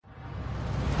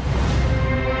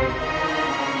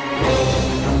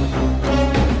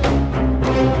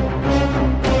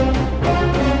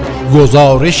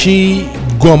گزارشی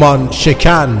گمان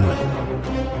شکن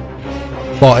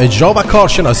با اجرا و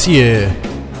کارشناسی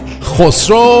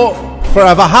خسرو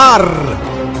فروهر.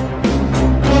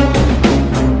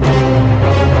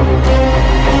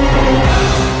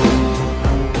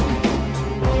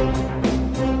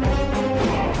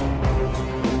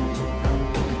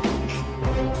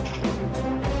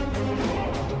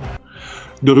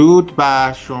 درود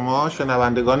بر شما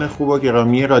شنوندگان خوب و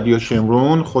گرامی رادیو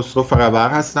شمرون. خسرو فروهر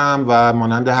هستم و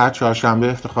مانند هر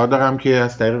چهارشنبه افتخار دارم که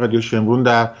از طریق رادیو شمرون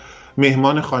در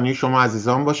مهمان خانه شما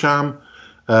عزیزان باشم.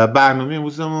 برنامه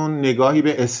امروزمون نگاهی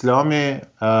به اسلام.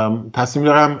 تصمیم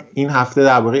دارم این هفته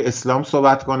درباره اسلام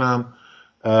صحبت کنم.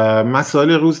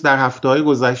 مسائل روز در هفته‌های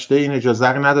گذشته این اجازه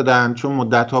رو ندادن، چون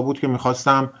مدت‌ها بود که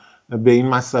می‌خواستم به این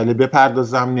مسئله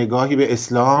بپردازم. نگاهی به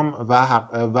اسلام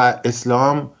و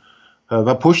اسلام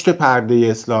و پشت پرده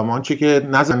اسلام، آنچه که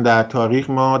نزن در تاریخ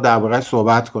ما درباره‌اش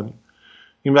صحبت کنیم.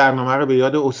 این برنامه رو به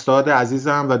یاد استاد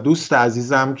عزیزم و دوست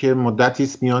عزیزم که مدتی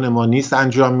است میان ما نیست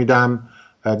انجام میدم.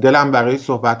 دلم برای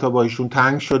صحبت‌ها با ایشون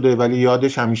تنگ شده ولی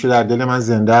یادش همیشه در دل من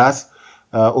زنده است.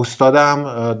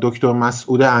 استادم دکتر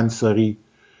مسعود انصاری،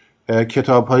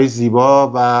 کتاب‌های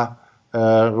زیبا و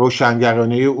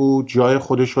روشنگرانه او جای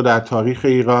خودش رو در تاریخ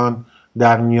ایران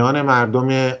در میان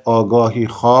مردم آگاهی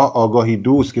خواه، آگاهی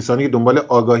دوست، کسانی که دنبال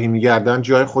آگاهی میگردن،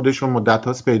 جای خودش رو مدت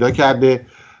هاست پیدا کرده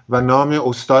و نام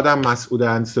استادم مسعود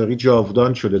انصاری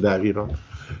جاودان شده در ایران.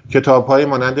 کتاب‌های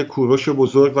مانند کوروش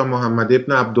بزرگ و محمد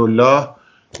ابن عبدالله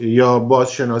یا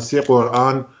بازشناسی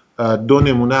قرآن دو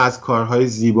نمونه از کارهای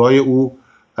زیبای او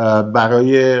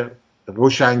برای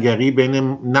روشنگری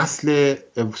بین نسل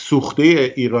سوخته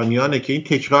ایرانیانه که این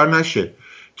تکرار نشه،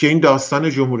 که این داستان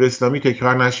جمهوری اسلامی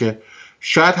تکرار نشه.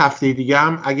 شاید هفته دیگه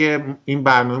هم اگه این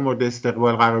برنامه مورد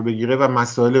استقبال قرار بگیره و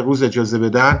مسائل روز اجازه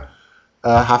بدن،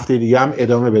 هفته دیگه هم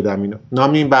ادامه بدم اینو.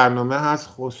 نام این برنامه هست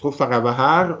خسرو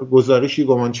فروهر، گزارشی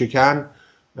گمان شکن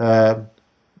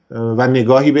و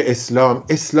نگاهی به اسلام.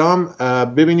 اسلام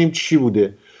ببینیم چی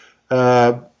بوده.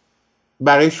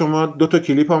 برای شما 2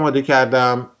 کلیپ آماده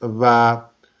کردم و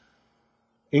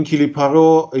این کلیپ ها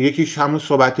رو یکیش همون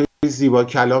صحبت زیبا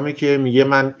کلامه که میگه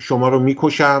من شما رو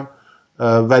میکشم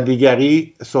و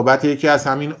دیگری صحبت یکی از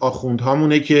همین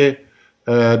آخوندهامونه که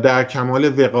در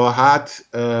کمال وقاحت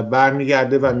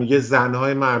برمیگرده و میگه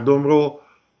زنهای مردم رو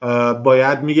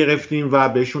باید میگرفتیم و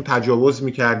بهشون تجاوز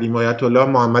میکردیم. آیت الله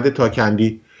محمد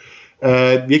تاکندی.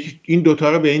 این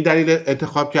دوتا رو به این دلیل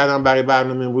انتخاب کردم برای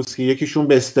برنامه امروز که یکیشون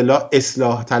به اصطلاح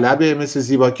اصلاح طلبه مثل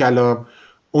زیبا کلام،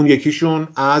 اون یکیشون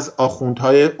از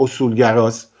آخوندهای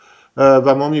اصولگراست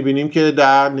و ما میبینیم که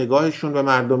در نگاهشون به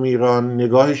مردم ایران،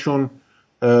 نگاهشون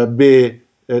به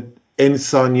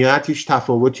انسانیت هیچ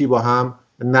تفاوتی با هم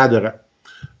نداره.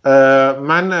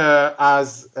 من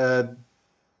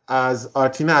از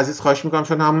آرتین عزیز خواهش میکنم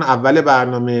چون همون اول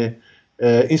برنامه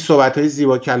این صحبت‌های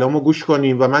زیبا کلام رو گوش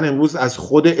کنیم و من امروز از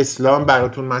خود اسلام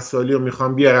براتون مسائلی رو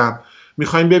میخوام بیارم.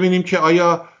 میخوایم ببینیم که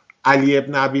آیا علی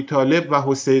ابن ابی طالب و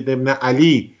حسین ابن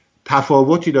علی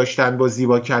تفاوتی داشتن با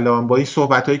زیبا کلام؟ با این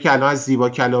صحبت‌هایی که الان از زیبا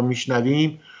کلام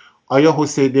میشنویم، آیا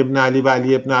حسین ابن علی و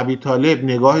علی ابن ابی طالب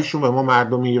نگاهشون به ما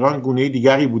مردم ایران گونه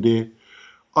دیگری بوده؟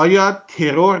 آیا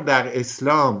ترور در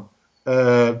اسلام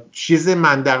چیز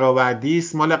مندرآوردی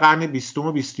است مال قرن 20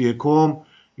 و 21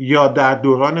 یا در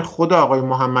دوران خود آقای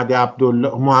محمد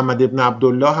ابن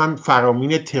عبدالله هم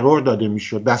فرامین ترور داده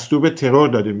میشد، دستور به ترور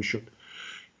داده میشد؟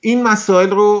 این مسائل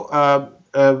رو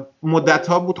مدت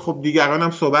ها بود خب دیگران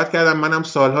هم صحبت کردم، منم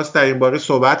سالهاست در این باره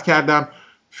صحبت کردم،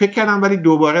 فکر کردم ولی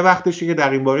دوباره وقتشه که در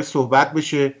این باره صحبت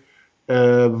بشه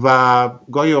و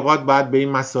گاهی اوقات باید به این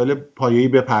مسائل پایه‌ای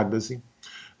بپردازیم.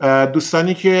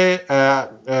 دوستانی که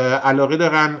علاقه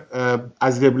دارن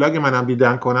از وبلاگ منم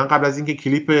دیدن کنن، قبل از اینکه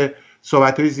کلیپ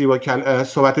صحبت‌های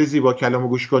زیبا کلام رو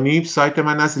گوش کنیم، سایت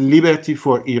من از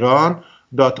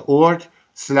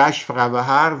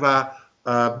libertyforiran.org/فروهر و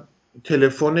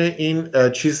تلفن این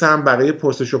چیز هم برای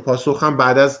پرسش و پاسخ هم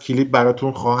بعد از کلیپ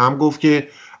براتون خواهم گفت که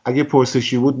اگه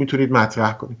پرسشی بود میتونید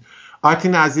مطرح کنید.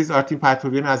 آرتین عزیز، آرتین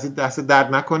پرتویان عزیز، دست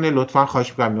درد نکنه، لطفاً خواهش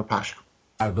می‌کنم اینو پخش کنید.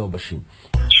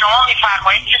 شما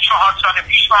می‌فرمایید که 4 سال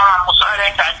پیش با من مصاحبه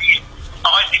کردید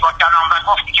آقای زیبا کلام و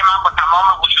گفتی که من با تمام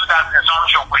وجود از نظام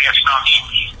جمهوری اسلامی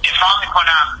دفاع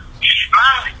میکنم.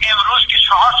 من امروز که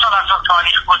 4 سال از اون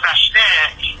تاریخ گذشته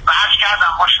و عرض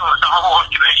کردم با 16 ها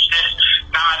اردیبهشت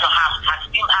 97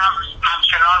 هستیم،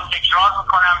 همچنان تکرار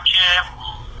میکنم که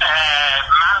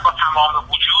من با تمام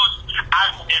وجود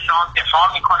از نظام دفاع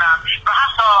میکنم و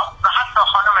حتی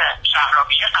خانم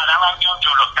شهرابی قدم هم میام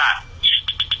جلوتر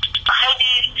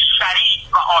خیلی سریع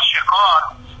و آشکار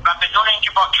و بدون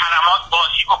اینکه با کلمات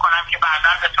بازی بکنم که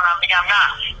بعدا بتونم بگم نه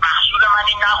محصول من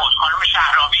این نبود، خانم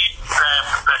شهرابی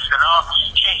به اصطلاح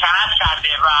شیطنت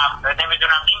کرده و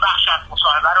نمیدونم این بخش از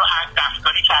مصاحبه رو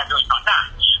دستکاری کرده و نه.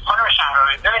 خانم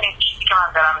شهرابی ببینید چیزی که من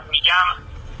دارم میگم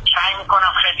سعی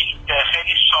میکنم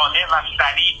خیلی ساده و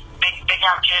سریع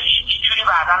بگم که هیچ جوری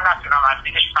بعدا نتونم از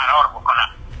دیدش فرار بکنم.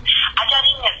 اگر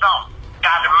این نظام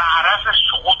در معرض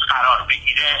سقوط قرار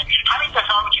بگیره، همین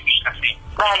نظامی که میشناسیم،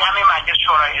 همین مجلس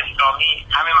شورای اسلامی،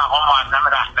 همین مقام معظم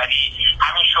رهبری،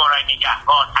 همین شورای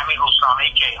نگهبان، همین روزنامه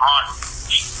گمان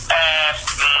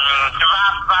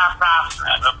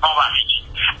و باوری،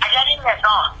 اگر این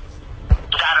نظام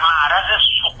در معرض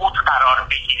سقوط قرار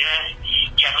بگیره،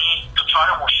 یعنی دچار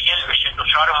مشکل بشه،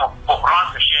 دچار بحران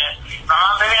بشه و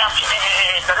من ببینم که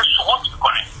داره سقوط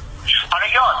میکنه، حالا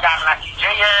یا در نتیجه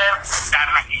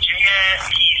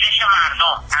ریزش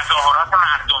مردم، تظاهرات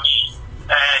مردمی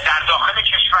در داخل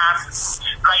کشور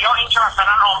و یا اینکه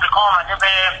مثلا آمریکا آمده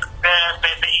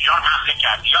به ایران حمله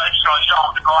کرد یا اسرائیل،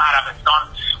 آمریکا و عربستان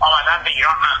آمدن به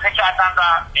ایران حمله کردن و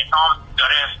نظام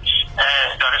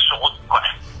داره سقوط میکنه.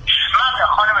 من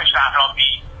خانم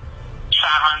شهرابی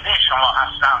شرمنده شما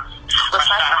هستم و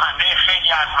شرمنده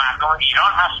خیلی از مردم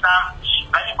ایران هستم،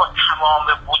 ولی با تمام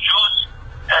وجود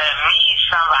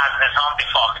میشم و از نظام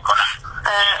دفاع میکنم.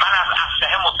 من از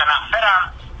اسلحه متنفرم،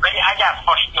 ولی اگر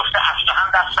فاش بیفته اسلحه هم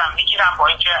دستم میگیرم، با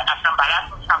اینکه اصلا بلد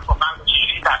نیستم تفنگ و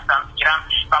چجوری دستم میگیرم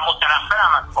و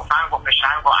متنفرم از تفنگ و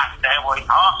فشنگ و اسلحه و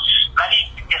اینها، ولی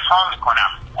دفاع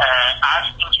میکنم از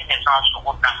اینکه نظام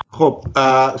سقوط نکنه. خب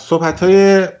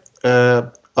صحبت‌های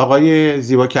آقای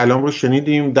زیبا کلام رو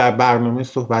شنیدیم. در برنامه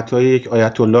صحبت‌های یک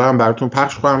آیت الله هم براتون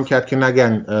پخش خواهم کرد که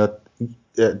نگن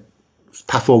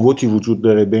تفاوتی وجود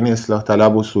داره بین اصلاح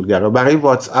طلب و اصولگرا. برای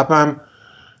واتس اپ هم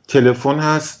تلفن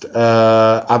هست،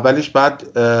 اولش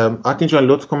بعد آرتین جان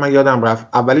لطف کن، من یادم رفت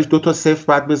اولش 2 تا 0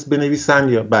 بعد بنویسن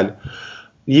یا بله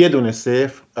یه دونه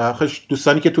 0. خوش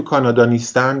دوستانی که تو کانادا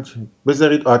نیستن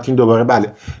بذارید آرتین دوباره،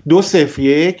 بله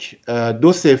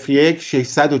 201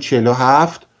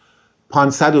 647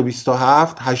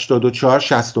 527 84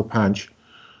 65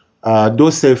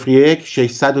 201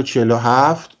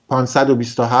 647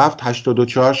 527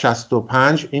 84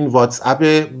 65. این واتس اپ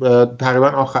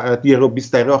تقریبا یه رو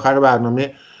 20 دقیقه آخر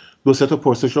برنامه 2-3 تا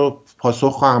پرسش رو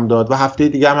پاسخ خواهم داد و هفته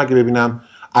دیگه هم اگه ببینم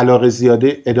علاقه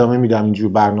زیاده ادامه میدم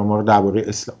اینجور برنامه رو درباره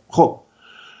اسلام. خب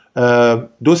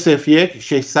 201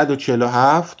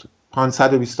 647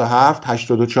 527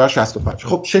 84 65.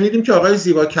 خب شنیدیم که آقای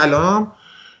زیبا کلام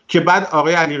که بعد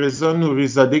آقای علیرضا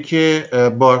نوریزاده که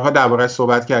بارها درباره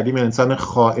صحبت کردیم، انسان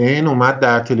خائن، اومد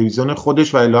در تلویزیون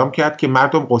خودش و اعلام کرد که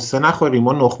مردم قصه نخوریم،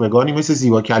 ما نخبگانی مثل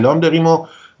زیبا کلام داریم و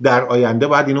در آینده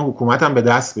باید اینو حکومت هم به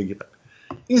دست بگیرن.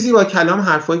 این زیبا کلام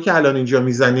حرفایی که الان اینجا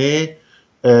میزنه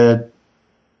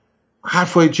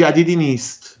حرفای جدیدی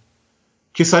نیست.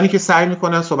 کسانی که سعی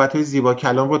میکنن صحبت‌های زیبا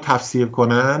کلام رو تفسیر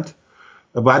کنند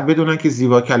باید بدونن که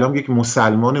زیبا کلام یک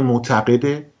مسلمان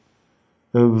معتقده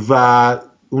و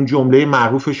اون جمله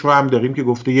معروفش رو هم داریم که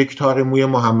گفته یک تار موی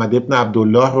محمد ابن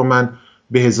عبدالله رو من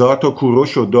به 1000 تا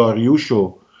کوروش و داریوش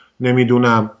و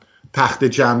نمیدونم تخت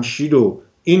جمشید و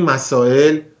این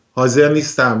مسائل حاضر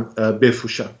نیستم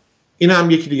بفروشم. این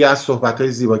هم یکی دیگه از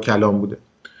صحبت‌های زیبا کلام بوده.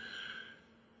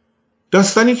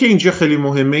 داستانی که اینجا خیلی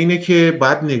مهمه اینه که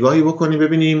باید نگاهی بکنیم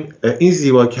ببینیم این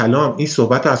زیبا کلام این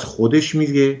صحبت از خودش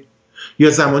میگه یا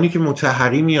زمانی که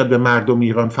مطهری میاد به مردم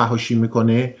ایران فحاشی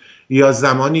میکنه یا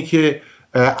زمانی که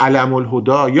علم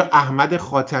الهدی یا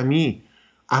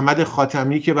احمد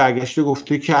خاتمی که برگشته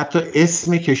گفته که حتی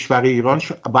اسم کشور ایران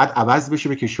باید عوض بشه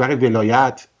به کشور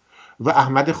ولایت و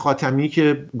احمد خاتمی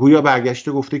که گویا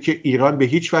برگشته گفته که ایران به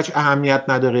هیچ وجه اهمیت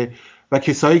نداره و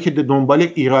کسایی که دنبال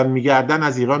ایران میگردن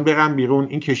از ایران برن بیرون،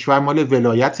 این کشور مال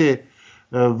ولایت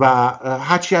و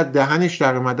هرچی از دهنش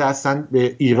در اومده اصلا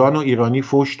به ایران و ایرانی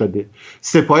فحش داده.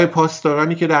 سپاه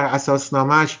پاسدارانی که در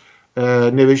اساسنامه‌اش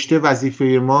نوشته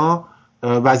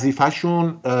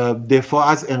وظیفه‌شون دفاع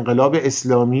از انقلاب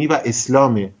اسلامی و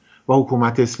اسلامه و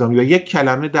حکومت اسلامی و یک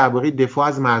کلمه درباره دفاع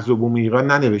از مرز و بوم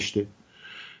ایران ننوشته.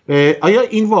 آیا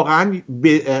این واقعا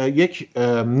یک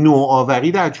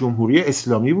نوآوری در جمهوری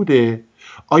اسلامی بوده؟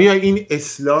 آیا این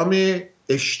اسلام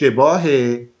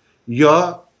اشتباهه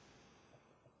یا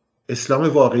اسلام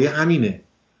واقعی همینه؟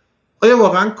 آیا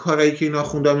واقعا کارایی که اینا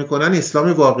خوندا میکنن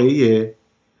اسلام واقعیه؟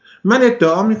 من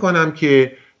ادعا میکنم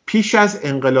که پیش از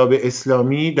انقلاب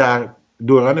اسلامی در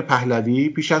دوران پهلوی،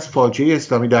 پیش از فاجعه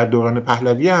اسلامی در دوران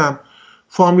پهلوی هم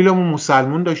فامیلمون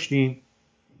مسلمون داشتیم،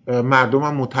 مردم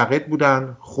هم معتقد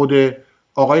بودن، خود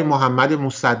آقای محمد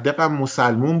مصدق هم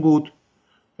مسلمون بود،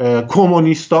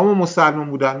 کمونیستام هم مسلمون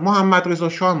بودن، محمد رضا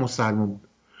شاه هم مسلمون بود.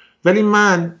 ولی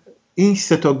من این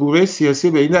 3 تا گروه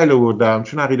سیاسی به این دلیل آوردم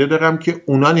چون عقیده دارم که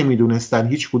اونا نمیدونستن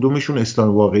هیچ کدومشون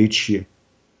اسلام واقعی چیه.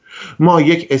 ما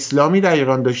یک اسلامی در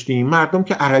ایران داشتیم، مردم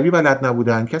که عربی بلد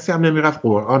نبودن، کسی هم نمیرفت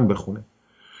قرآن بخونه.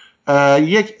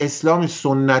 یک اسلام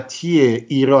سنتی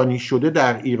ایرانی شده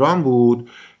در ایران بود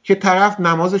که طرف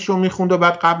نمازشو میخوند و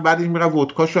بعدش میرفت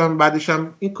ودکاشو هم بعدش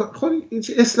هم این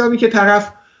اسلامی که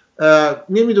طرف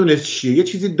نمیدونست چیه، یه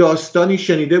چیزی داستانی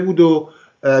شنیده بود و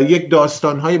یک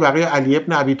داستانهایی برای علی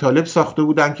ابن ابی طالب ساخته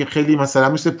بودن که خیلی مثلا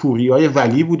مثل پوریای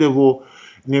ولی بوده و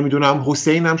نمیدونم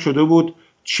حسین هم شده بود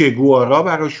چگوارا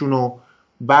براشون و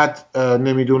بعد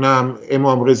نمیدونم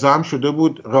امام رضا هم شده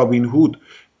بود رابین هود.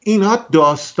 اینها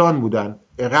داستان بودن،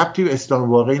 ربطی به اسلام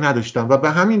واقعی نداشتن و به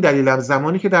همین دلیل هم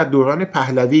زمانی که در دوران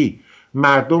پهلوی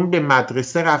مردم به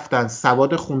مدرسه رفتن،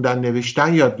 سواد خوندن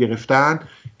نوشتن یاد گرفتن،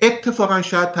 اتفاقا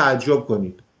شاید تعجب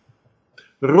کنید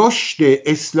رشد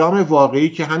اسلام واقعی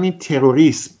که همین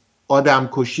تروریسم،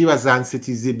 آدمکشی و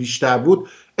زنستیزی بیشتر بود،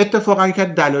 اتفاقا که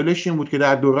دلایلش این بود که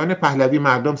در دوران پهلوی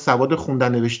مردم سواد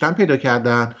خوندن نوشتن پیدا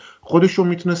کردن، خودشون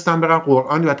میتونستن برن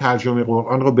قرآن و ترجمه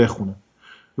قرآن رو بخونن.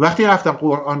 وقتی رفتن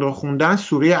قرآن رو خوندن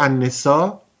سوره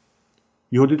النساء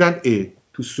یهو دیدن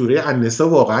تو سوره النساء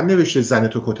واقعا نوشته زن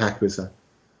تو کتک بزن.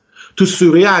 تو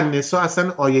سوره النساء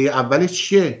اصلا آیه اولش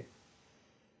چیه؟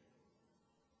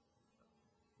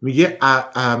 میگه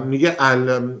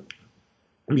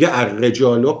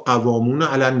الرجال قوامون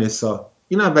علی النساء.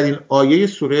 این اولین آیه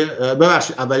سوره،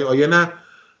 ببخشید اولین آیه نه،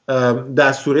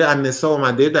 در سوره النساء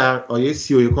اومده در آیه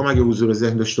 31 اگه حضور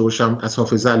ذهن داشته باشم از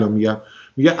حافظه الان میگم،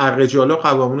 میگه الرجال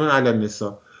قوامون علی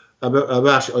النساء.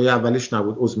 ببخشید آیه اولش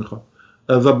نبود، عذر میخوام.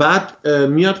 و بعد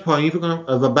میاد پایین فکر کنم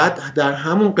و بعد در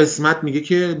همون قسمت میگه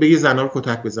که بگی زنان رو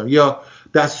کتک بزن. یا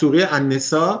در سوره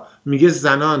النساء میگه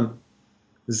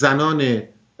زنان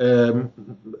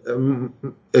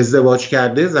ازدواج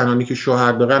کرده، زنانی که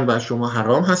شوهر دارن و شما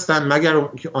حرام هستن مگر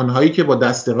آنهایی که با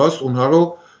دست راست اونها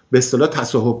رو به اصطلاح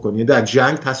تصاحب کنی، در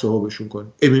جنگ تصاحبشون کنی.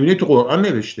 میبینید تو قرآن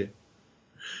نوشته.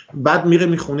 بعد میره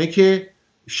میخونه که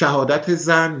شهادت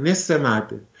زن نصف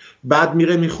مرده. بعد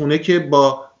میره میخونه که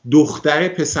با دختر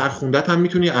پسر خوندت هم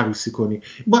میتونی عروسی کنی.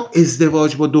 با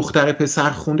ازدواج با دختر پسر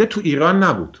خونده تو ایران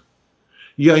نبود.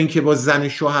 یا اینکه با زن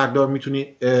شوهردار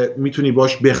میتونی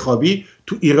باش بخوابی،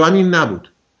 تو ایران این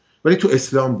نبود، ولی تو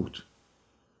اسلام بود.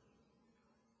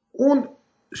 اون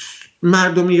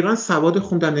مردم ایران سواد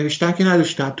خوندن نوشتن که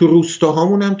نداشتن. تو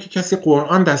روستاهامون هم که کسی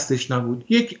قرآن دستش نبود،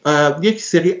 یک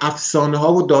سری افسانه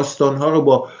ها و داستان ها رو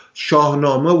با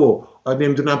شاهنامه و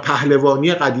نمیدونم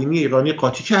پهلوانی قدیمی ایرانی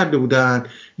قاطی کرده بودن.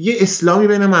 یه اسلامی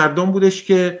بین مردم بودش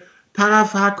که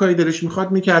طرف هر کاری دلش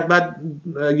میخواد میکرد، بعد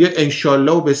یه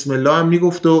انشالله و بسم الله هم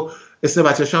میگفت و اسم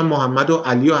بچه‌ش هم محمد و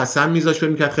علی و حسن میذاشت و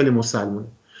میکرد خیلی مسلمونه.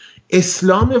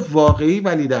 اسلام واقعی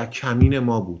ولی در کمین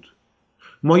ما بود.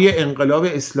 ما یه انقلاب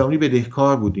اسلامی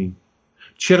بدهکار بودیم.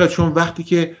 چرا؟ چون وقتی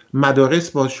که مدارس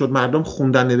باز شد، مردم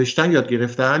خوندن نوشتن یاد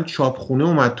گرفتن، چاپخونه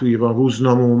اومد تو ایران،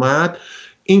 روزنامه اومد،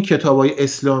 این کتابای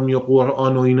اسلامی و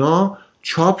قرآن و اینا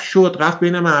چاپ شد، رفت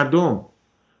بین مردم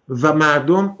و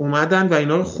مردم اومدن و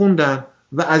اینا رو خوندن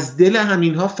و از دل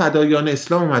همینها فدایان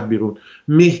اسلام اومد بیرون.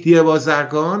 مهدی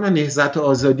بازرگان و نهضت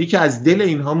آزادی که از دل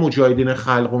اینها مجاهدین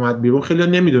خلق اومد بیرون. خیلی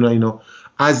نمیدونن اینو،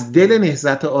 از دل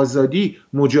نهضت آزادی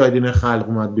مجاهدین خلق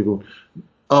اومد بیرون.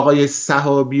 آقای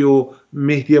صحابی و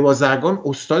مهدی بازرگان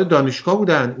استاد دانشگاه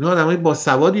بودن، اینا آدمای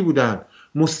باسوادی بودن.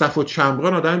 مصطفی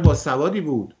چمران آدم باسوادی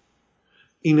بود.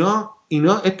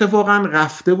 اینا اتفاقا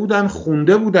رفته بودن،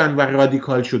 خونده بودن و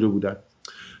رادیکال شده بودن.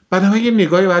 بعد یه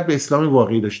نگاهی باید به اسلام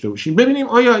واقعی داشته باشیم، ببینیم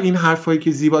آیا این حرفایی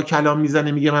که زیبا کلام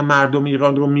میزنه، میگه من مردم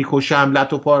ایران رو میکشم،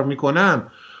 لت و پار میکنم،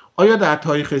 آیا در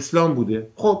تاریخ اسلام بوده؟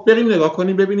 خب بریم نگاه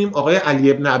کنیم ببینیم آقای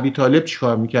علی ابن ابی طالب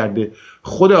چیکار میکرده،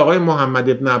 خود آقای محمد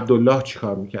ابن عبدالله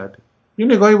چیکار میکرده. یه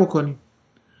نگاهی بکنیم.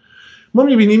 ما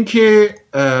میبینیم که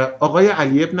آقای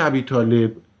علی ابن ابی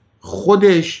طالب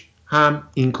خودش هم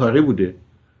این کاره بوده.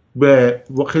 به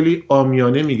خیلی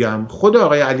عامیانه میگم، خود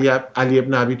آقای علی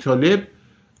ابن ابی طالب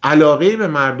علاقه به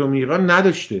مردم ایران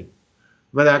نداشته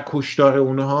و در کشتار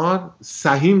اونها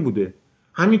سهیم بوده،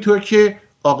 همینطور که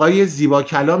آقای زیبا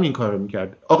کلام این کارو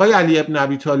میکرد. آقای علی ابن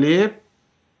ابی طالب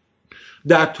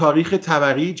در تاریخ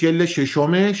طبری جلد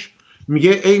 6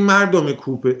 میگه ای مردم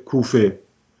کوفه،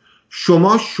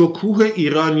 شما شکوه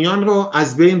ایرانیان رو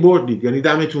از بین بردید، یعنی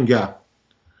دمتون گرم.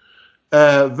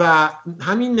 و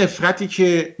همین نفرتی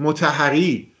که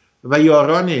مطهری و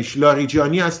یارانش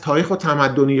لاریجانی از تاریخ و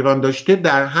تمدن ایران داشته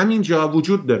در همین جا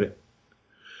وجود داره.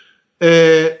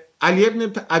 علی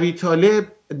ابن ابی طالب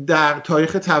در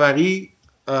تاریخ طبری،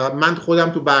 من خودم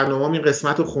تو برنامه این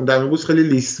قسمت رو خوندم، امروز خیلی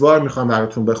لیستوار میخوام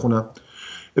براتون بخونم.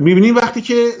 میبینیم وقتی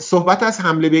که صحبت از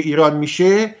حمله به ایران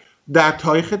میشه، در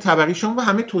تاریخ طبری شما و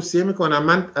همه توصیه میکنم،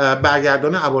 من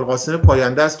برگردان ابوالقاسم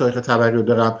پاینده از تاریخ طبری رو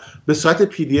دارم، به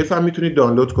صورت PDF هم میتونید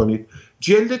دانلود کنید،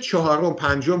 جلد 4،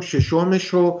 5، 6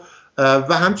 رو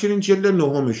و همچنین جلد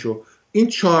 9 رو، این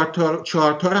 4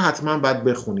 تا رو حتما باید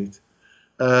بخونید،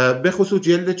 به خصوص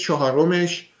جلد 4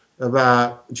 و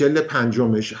جلد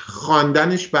 5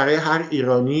 خواندنش برای هر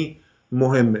ایرانی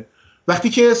مهمه. وقتی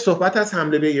که صحبت از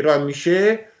حمله به ایران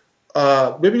میشه،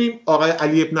 ببینیم آقای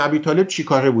علی ابن ابی طالب چی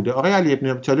کاره بوده. آقای علی ابن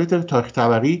ابی طالب در تاریخ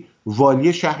طبری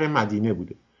والی شهر مدینه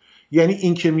بوده. یعنی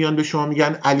این که میان به شما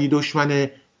میگن علی دشمن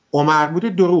عمر بوده،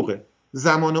 دروغه.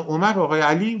 زمان عمر آقای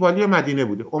علی والی مدینه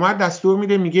بوده. عمر دستور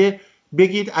میده، میگه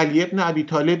بگید علی ابن ابی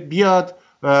طالب بیاد،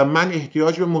 من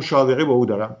احتیاج به مشاوره با او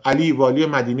دارم. علی والی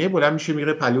مدینه بلند میشه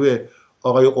میره پلوی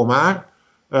آقای عمر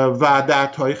و در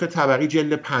تاریخ طبری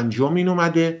جلد 5 این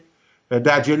اومده.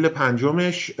 در جلد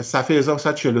 5 صفحه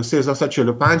 1143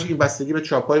 1145 این بستگی به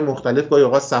چاپ‌های مختلف گاهی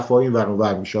اوقات صفحه این ور اون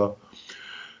ور میشه.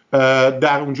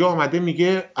 در اونجا اومده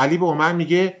میگه، علی به عمر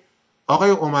میگه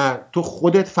آقای عمر تو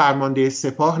خودت فرمانده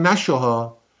سپاه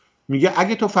نشو، میگه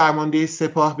اگه تو فرمانده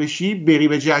سپاه بشی بری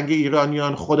به جنگ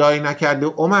ایرانیان، خدای نکرده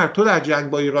عمر تو در جنگ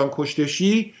با ایران کشته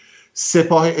شی،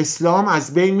 سپاه اسلام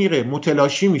از بین میره،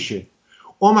 متلاشی میشه.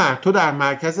 عمر تو در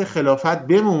مرکز خلافت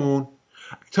بمون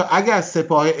تا اگر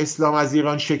سپاه اسلام از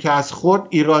ایران شکست خورد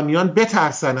ایرانیان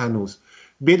بترسن، هنوز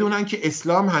بدونن که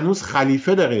اسلام هنوز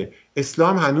خلیفه داره،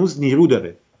 اسلام هنوز نیرو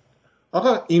داره.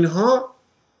 آقا اینها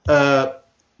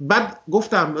بعد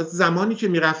گفتم زمانی که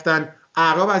میرفتن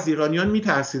اعراب از ایرانیان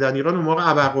میترسیدن، ایران اون موقع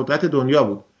ابرقدرت دنیا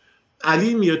بود.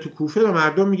 علی میره تو کوفه به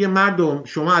مردم میگه مردم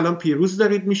شما الان پیروز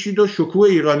دارید میشید و شکوه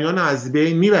ایرانیان از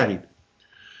بین میبرید.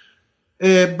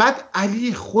 بعد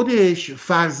علی خودش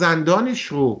فرزندانش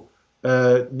رو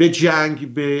به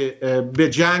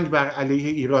جنگ بر علیه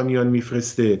ایرانیان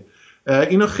میفرسته.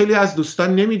 اینو خیلی از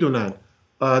دوستان نمیدونن.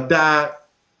 در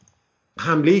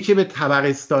حمله‌ای که به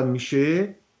طبرستان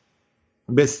میشه،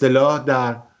 به اصطلاح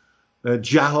در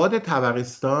جهاد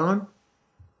طبرستان،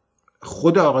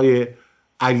 خود آقای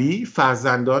علی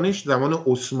فرزندانش زمان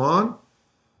عثمان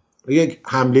یک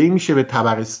حمله‌ای میشه به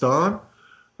طبرستان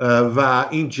و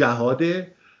این جهاد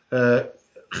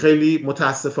خیلی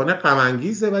متاسفانه غم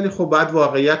انگیزه، ولی خب بعد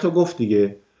واقعیت رو گفت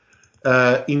دیگه.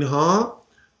 اینها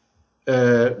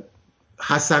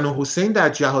حسن و حسین در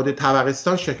جهاد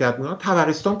طبرستان شرکت میکنن.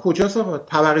 طبرستان کجاست آقا؟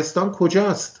 طبرستان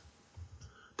کجاست؟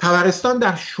 طبرستان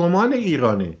در شمال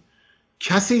ایرانه.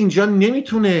 کسی اینجا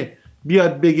نمیتونه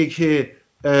بیاد بگه که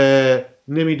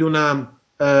نمیدونم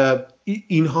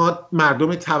اینها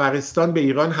مردم طبرستان به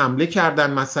ایران حمله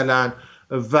کردن مثلا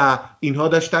و اینها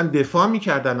داشتن دفاع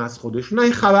میکردن از خودشون. نه،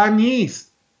 این خبر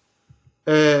نیست.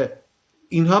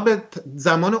 اینها به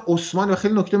زمان عثمان، و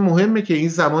خیلی نکته مهمه که این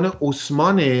زمان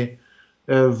عثمانه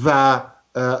و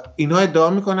اینها ادعا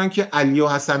میکنن که علی و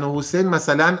حسن و حسین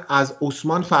مثلا از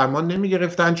عثمان فرمان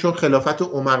نمیگرفتن چون خلافت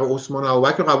عمر و عثمان و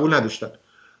ابوبکر قبول نداشتن.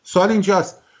 سوال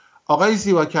اینجاست آقای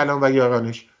زیبا کلام و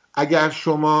یارانش، اگر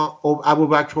شما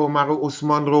ابوبکر و عمر و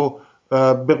عثمان رو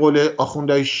به قول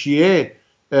آخوندهای شیعه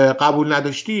قبول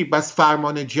نداشتی، بس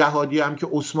فرمان جهادی هم که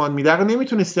عثمان میده رو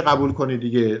نمیتونستی قبول کنی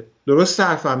دیگه. درست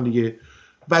حرفم دیگه.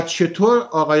 و چطور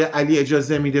آقای علی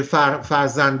اجازه میده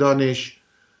فرزندانش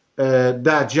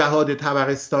در جهاد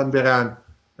طبرستان برن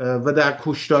و در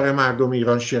کشتار مردم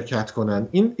ایران شرکت کنن؟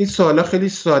 این سوالا خیلی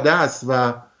ساده است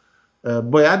و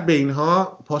باید به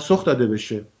اینها پاسخ داده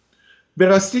بشه. به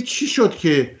راستی چی شد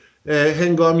که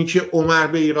هنگامی که عمر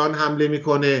به ایران حمله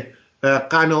میکنه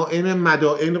غنایم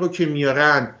مدائن رو که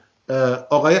میارن،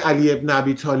 آقای علی ابن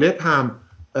ابی طالب هم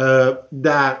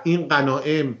در این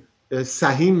غنایم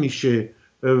سهیم میشه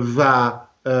و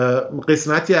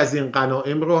قسمتی از این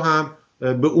غنایم رو هم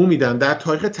به او میدن. در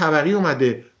تاریخ طبری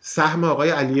اومده سهم آقای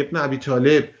علی ابن ابی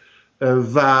طالب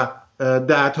و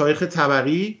در تاریخ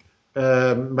طبری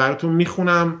براتون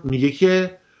میخونم، میگه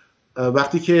که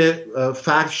وقتی که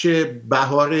فرش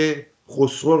بهار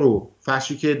خسرو رو،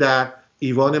 فرشی که در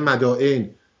ایوان مدائن،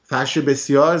 فرش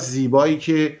بسیار زیبایی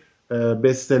که به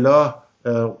اصطلاح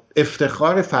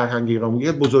افتخار فرهنگ ایران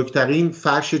بوده، بزرگترین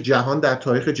فرش جهان در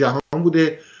تاریخ جهان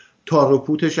بوده، تار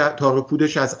و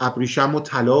پودش از ابریشم و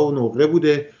طلا و نقره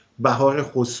بوده، بهار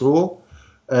خسرو،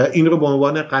 این رو به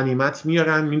عنوان غنیمت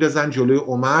میارن میندازن جلوی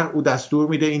عمر. او دستور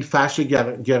میده این فرش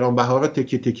گرانبها رو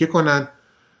تکه تکه کنن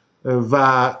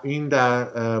و این در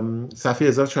صفحه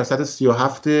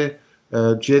 1437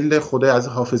 جلد خود از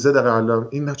حافظه داره. الان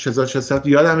این 1400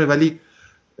 یادمه ولی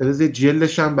از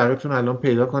جلدش هم براتون الان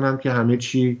پیدا کنم که همه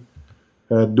چی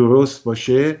درست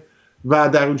باشه. و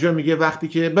در اونجا میگه وقتی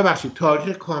که ببخشید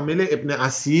تاریخ کامل ابن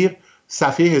اسیر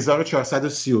صفحه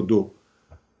 1432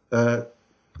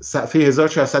 صفحه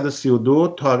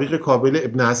 1432 تاریخ کابل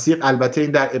ابن عسیق. البته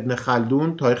این در ابن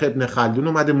خلدون، تاریخ ابن خلدون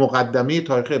اومده، مقدمه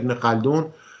تاریخ ابن خلدون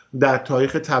در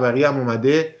تاریخ طبری هم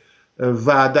اومده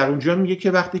و در اونجا میگه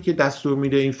که وقتی که دستور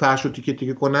میده این فرش رو تیکه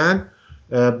تیکه کنن،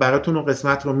 براتون اون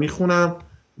قسمت رو میخونم.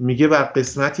 میگه و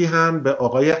قسمتی هم به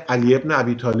آقای علی ابن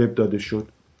ابی طالب داده شد.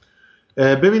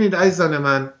 ببینید عزیزان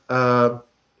من،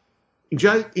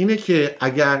 اینجا اینه که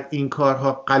اگر این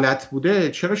کارها غلط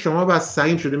بوده چرا شما بس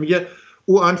سعیم شده؟ میگه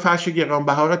او آن فرش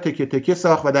گرانبها را تکه تکه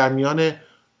ساخت و در میان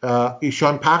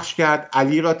ایشان پخش کرد.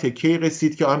 علی را تکه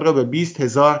رسید که آن را به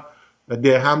 20,000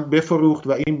 درهم بفروخت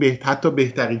و این حتی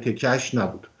بهترین تکهش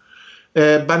نبود.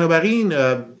 بنابراین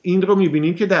این رو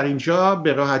میبینیم که در اینجا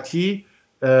به راحتی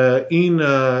این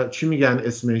چی میگن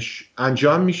اسمش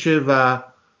انجام میشه و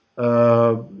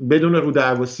بدون رو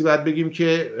درواسی باید بگیم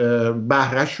که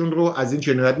بهرهشون رو از این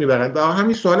جنایت میبرند. و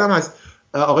همین سوال هم از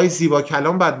آقای زیبا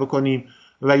کلام باید بکنیم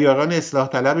و یاران اصلاح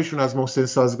طلبشون از محسن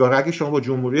سازگار، اگه شما با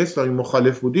جمهوری اسلامی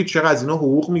مخالف بودید چرا از اینا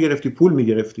حقوق میگرفتی، پول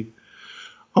میگرفتی؟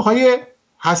 آقای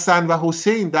حسن و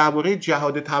حسین درباره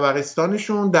جهاد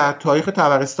طبرستانشون در تاریخ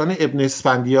طبرستان ابن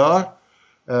اسفندیار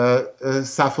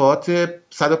صفحات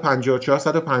 154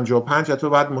 155 حتی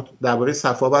بعد درباره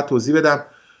صفحه بعد توضیح بدم،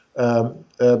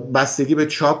 بستگی به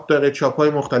چاپ داره، چاپ‌های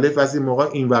مختلف و از این موقع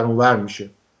این ور اون ور میشه.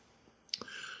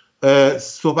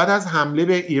 صحبت از حمله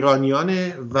به ایرانیان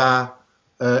و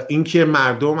اینکه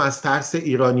مردم از ترس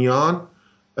ایرانیان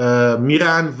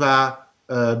میرن و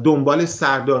دنبال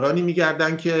سردارانی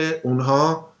میگردن که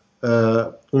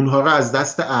اونها را از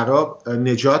دست اعراب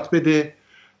نجات بده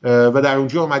و در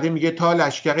اونجا اومده میگه تا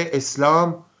لشکر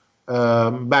اسلام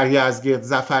بر یزدگرد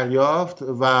ظفر یافت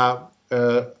و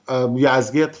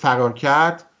یزدگرد فرار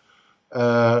کرد،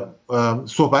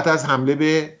 صحبت از حمله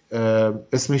به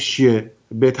اسمش چیه؟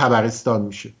 به طبرستان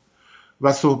میشه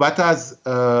و صحبت از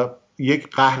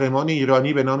یک قهرمان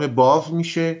ایرانی به نام باو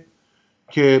میشه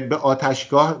که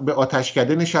به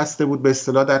آتشکده نشسته بود، به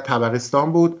اصطلاح در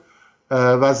طبرستان بود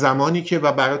و زمانی که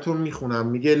و براتون میخونم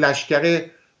میگه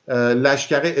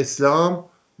لشکر اسلام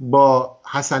با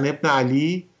حسن ابن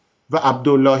علی و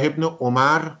عبدالله ابن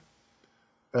عمر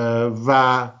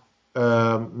و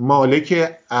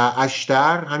مالک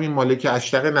اشتر، همین مالک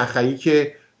اشتر نخعی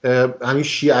که همین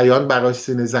شیعیان براش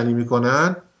سینه زنی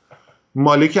میکنن،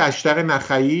 مالک اشتر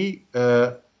نخعی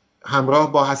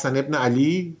همراه با حسن ابن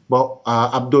علی با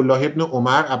عبدالله ابن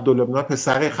عمر، عبدالله ابن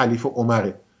پسر خلیفه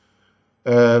عمره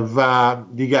و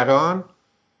دیگران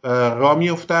راه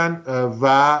میافتن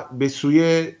و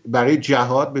برای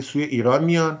جهاد به سوی ایران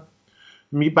میان.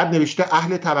 بعد نوشته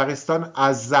اهل طبرستان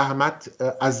از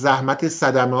زحمت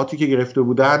صدماتی که گرفته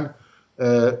بودن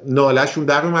نالهشون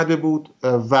در اومده بود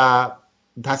و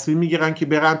تصمیم میگیرن که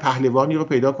برن پهلوانی رو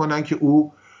پیدا کنن که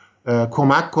او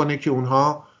کمک کنه که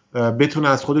اونها بتونن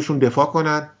از خودشون دفاع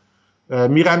کنن.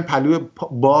 میرن پلوی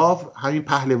باو، همین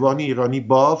پهلوان ایرانی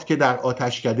باو که در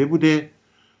آتشکده بوده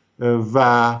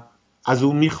و از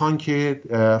اون میخوان که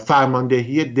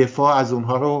فرماندهی دفاع از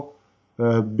اونها رو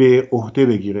به عهده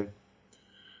بگیره.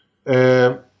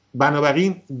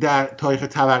 بنابراین در تاریخ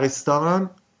طبرستان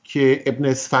که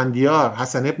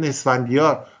حسن ابن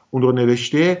اسفندیار اون رو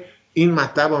نوشته، این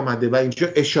مطلب آمده و اینجا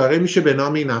اشاره میشه به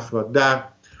نام این افراد. در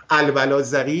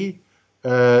الولازری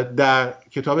در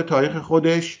کتاب تاریخ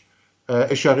خودش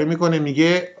اشاره میکنه،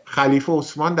 میگه خلیفه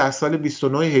عثمان در سال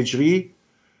 29 هجری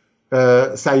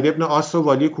سعید ابن عاص رو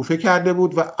والی کوفه کرده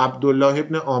بود و عبدالله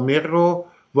ابن عامر رو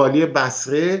والی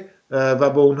بصره و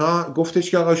با اونها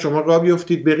گفتش که آقا شما راه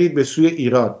بیفتید برید به سوی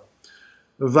ایران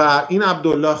و این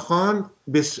عبدالله خان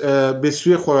به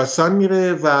سوی خراسان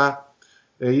میره و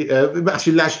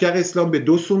لشکر اسلام به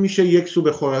دو سو میشه، یک سو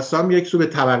به خراسان، یک سو به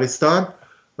طبرستان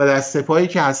و در سپاهی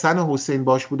که حسن و حسین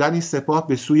باش بودن این سپاه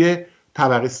به سوی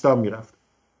طبرستان میرفت.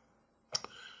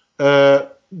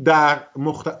 در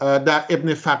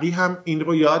ابن فقیه هم این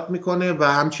رو یاد میکنه و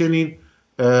همچنین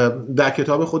در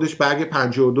کتاب خودش برگ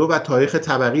 52 و تاریخ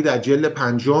طبری در جلد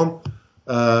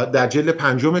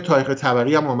پنجم تاریخ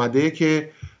طبری هم آمده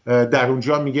که در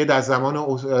اونجا میگه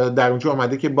در اونجا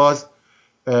آمده که باز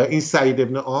این سعید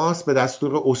ابن عاص به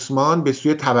دستور عثمان به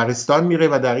سوی طبرستان میره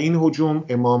و در این هجوم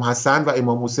امام حسن و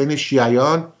امام حسین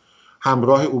شیعیان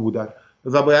همراه او بودن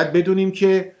و باید بدونیم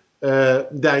که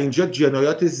در اینجا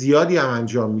جنایات زیادی هم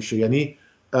انجام میشه. یعنی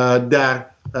در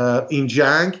این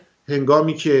جنگ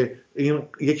هنگامی که این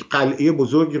یک قلعه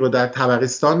بزرگی رو در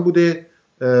طبرستان بوده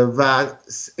و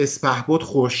اسپهبد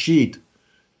خورشید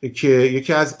که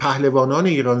یکی از پهلوانان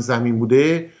ایران زمین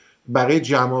بوده برای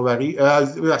جمع‌آوری،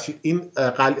 این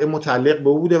قلعه متعلق به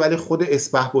او بوده ولی خود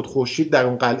اسپهبد خورشید در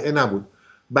اون قلعه نبود،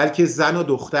 بلکه زن و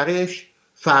دخترش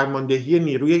فرماندهی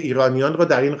نیروی ایرانیان رو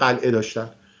در این قلعه داشتن.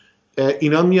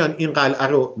 اینا میان این قلعه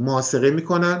رو محاصره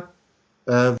میکنن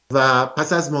و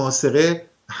پس از محاصره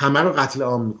همه رو قتل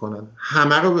عام میکنن،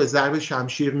 همه رو به ضرب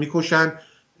شمشیر میکشن،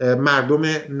 مردم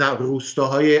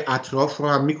روستاهای اطراف رو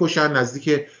هم میکشن،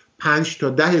 نزدیک 5 تا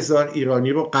 10 هزار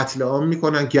ایرانی رو قتل عام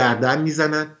میکنن، گردن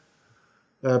میزنن.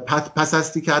 پس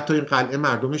از که حتی این قلعه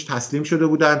مردمش تسلیم شده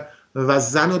بودن و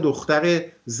زن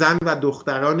و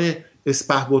دختران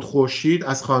اسپهبد خورشید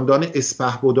از خاندان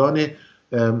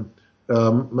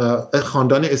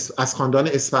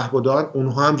اسپهبدان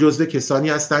اونها هم جزو کسانی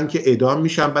هستند که اعدام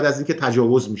میشن بعد از اینکه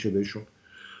تجاوز میشه بهشون.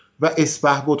 و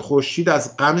اسپهبد خورشید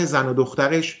از غم زن و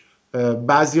دخترش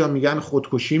بعضیا میگن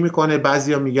خودکشی میکنه،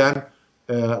 بعضیا میگن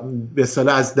به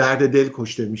اصطلاح از درد دل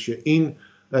کشته میشه. این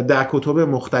در کتب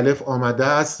مختلف آمده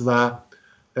است و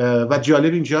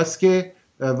جالب اینجاست که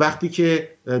وقتی که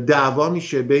دعوا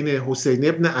میشه بین حسین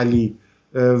ابن علی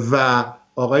و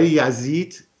آقای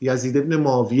یزید ابن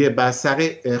معاویه بر سر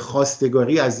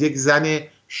خواستگاری از یک زن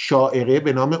شاعره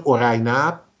به نام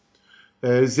اورینب،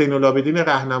 زین العابدین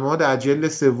رهنما در جلد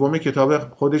 3 کتاب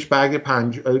خودش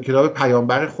کتاب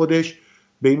پیامبر خودش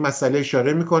به این مسئله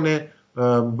اشاره میکنه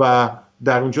و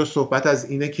در اونجا صحبت از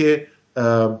اینه که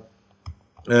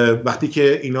وقتی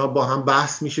که اینا با هم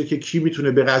بحث میشه که کی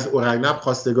میتونه بره از اورینب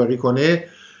خواستگاری کنه،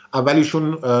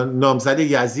 اولیشون نامزد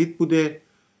یزید بوده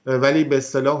ولی به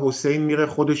اصطلاح حسین میره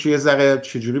خودش یه ذره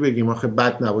چجوری بگیم آخه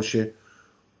بد نباشه،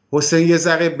 حسین یه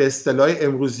ذره به اصطلاح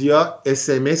امروزیا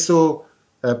SMS و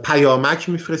پیامک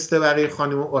میفرسته برای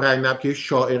خانم اورینب که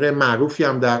شاعر معروفی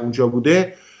هم در اونجا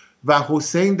بوده و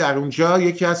حسین در اونجا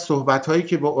یکی از صحبت‌هایی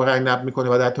که با اورینب میکنه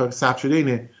و در تاریخ ثبت شده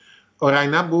اینه،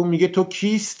 اورینب به اون میگه تو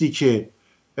کیستی که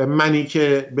منی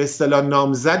که به اصطلاح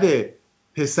نامزد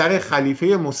پسر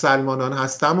خلیفه مسلمانان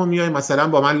هستم و میای مثلا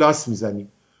با من لاس میزنی،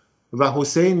 و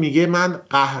حسین میگه من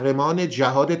قهرمان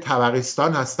جهاد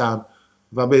طبرستان هستم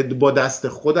و با دست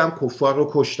خودم کفار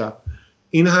رو کشتم.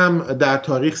 این هم در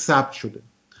تاریخ ثبت شده.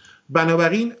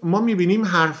 بنابراین ما میبینیم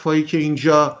حرفایی که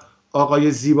اینجا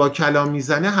آقای زیبا کلام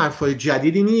میزنه حرفای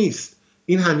جدیدی نیست،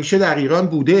 این همیشه در ایران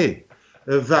بوده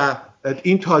و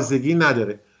این تازگی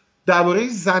نداره. درباره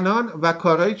زنان و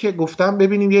کارهایی که گفتم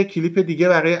ببینیم یه کلیپ دیگه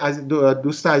برای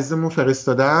دوست عزیزمون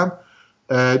فرستادم،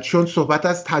 چون صحبت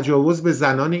از تجاوز به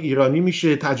زنان ایرانی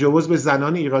میشه، تجاوز به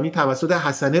زنان ایرانی توسط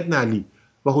حسن ابن علی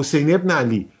و حسین ابن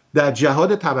علی در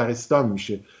جهاد طبرستان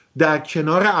میشه در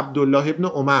کنار عبدالله ابن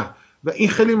عمر و این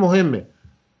خیلی مهمه.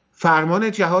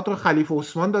 فرمان جهاد رو خلیفه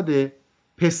عثمان داده،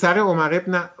 پسر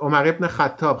عمر ابن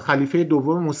خطاب خلیفه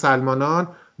دوم مسلمانان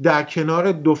در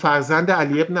کنار 2 فرزند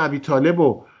علی ابن ابی طالب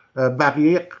و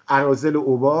بقیه اراذل و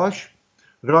اوباش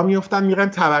را میفتن میرن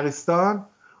طبرستان،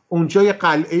 اونجا یه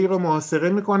قلعه رو محاصره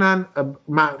میکنن.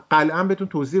 قلعه هم بهتون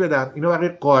توضیح بدم، اینا برای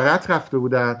غارت رفته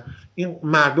بودن، این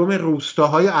مردم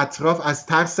روستاهای اطراف از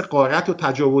ترس غارت و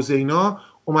تجاوز اینا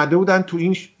اومده بودن تو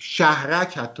این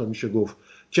شهرک، حتی میشه گفت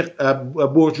که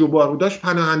برج و باروداش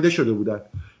پناهنده شده بودن.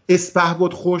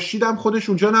 اسپهبد خورشید هم خودش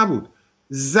اونجا نبود،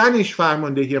 زنش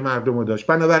فرماندهی مردم رو داشت،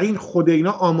 بنابراین خود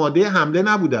اینا آماده حمله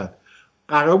نبودن.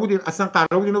 قرار بود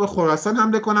اینا به خراسان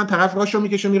حمله کنن، طرف راشو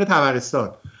میکشه میره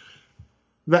طبرستان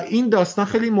و این داستان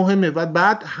خیلی مهمه و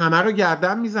بعد همه رو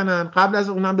گردن میزنن، قبل از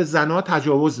اونم به زنها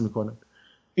تجاوز میکنن.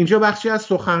 اینجا بخشی از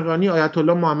سخنرانی آیت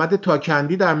الله محمد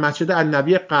تاکندی در مسجد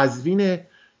النبی قزوین،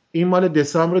 این مال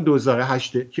دسامبر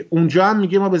 2008 که اونجا هم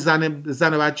میگه ما به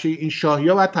زن بچه این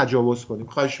شاهیا باید تجاوز کنیم.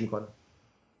 خواهش میکنم.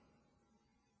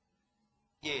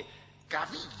 یه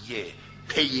قوی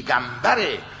پیغمبر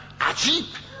عجیب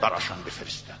براشون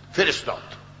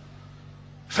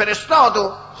فرستاد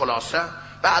و خلاصه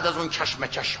بعد از اون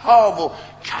کشمکش ها و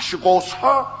کش قوس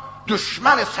ها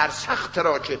دشمن سرسخت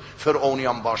را که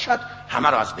فرعونیان باشد همه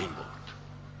را از بین برد.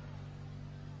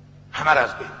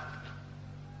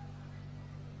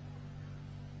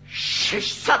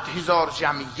 600,000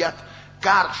 جمعیت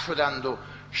غرق شدند و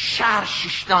شهر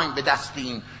شیشتاین به دست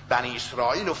این بنی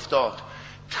اسرائیل افتاد.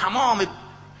 تمام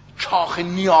کاخ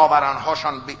نیاوران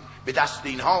هاشان به دست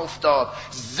اینها افتاد،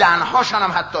 زنهاشان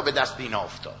هم حتی به دست اینها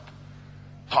افتاد.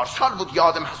 پارسال بود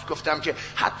یادم هست گفتم که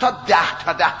حتی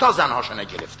 10 تا زنهاشو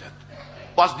نگرفتند،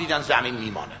 باز دیدن زمین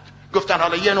میماند، گفتن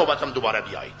حالا یه نوبت هم دوباره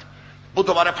بیایید، بود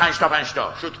دوباره 5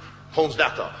 تا شد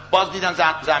 15 تا، باز دیدن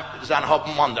زنها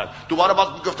ماندن، دوباره باز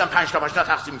گفتن 5 تا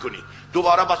تقسیم کنید،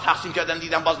 دوباره باز تقسیم کردن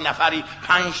دیدن باز نفری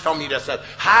 5 تا میرسد،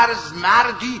 هر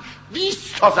مردی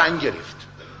 20 تا زن گرفت،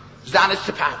 زن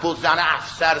سپهبد، زن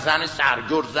افسر، زن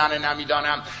سرگرد، زن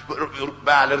نمیدانم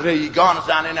بله ریگان،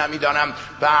 زن نمیدانم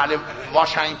بله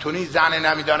واشنگتنی، زن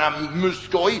نمیدانم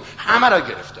مسکویی، همه را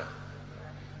گرفتن.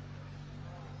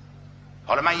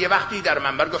 حالا من یه وقتی در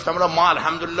منبر گفتم ما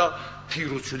الحمدلله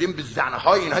پیروز شدیم به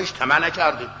زنهای اینها هیچ طمع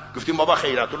نکردیم، گفتیم بابا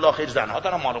خیرت الله خیر زنها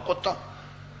دارن مال خودتا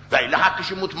و الا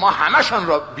حقش بود ما همشان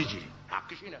را بگیریم.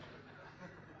 حقش اینه.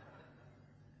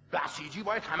 بسیجی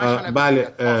باید همشان بله.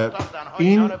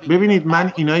 این ببینید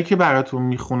من اینایی که براتون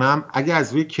میخونم اگه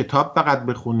از روی کتاب فقط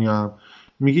بخونیم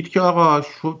میگید که آقا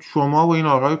شما و این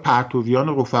آقای پرتویان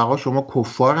و رفقا شما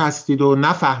کفار هستید و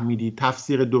نفهمیدید،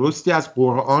 تفسیر درستی از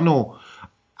قرآن و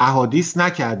احادیث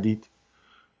نکردید.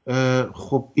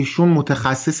 خب ایشون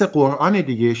متخصص قرآن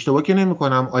دیگه، اشتباه که نمی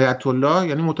کنم، آیت الله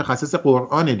یعنی متخصص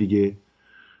قرآن دیگه،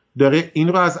 داره این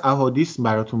رو از احادیث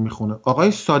براتون میخونه.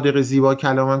 آقای صادق زیبا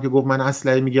کلامم که گفت من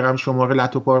اسلحه میگیرم شما رو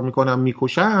لطو پار میکنم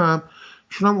میکشم،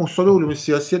 ایشون هم استاد علوم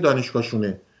سیاسی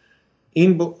دانشگاهشونه.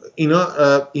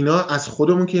 اینا از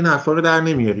خودمون که این حرفا رو در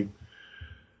نمیاریم.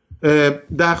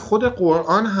 در خود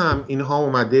قرآن هم اینها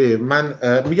اومده. من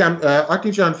میگم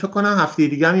آرتین جان فکر کنم هفته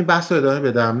دیگه هم این بحث رو ادامه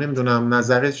بدم، نمیدونم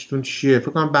نظرتون چیه.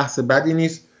 فکر کنم بحث بدی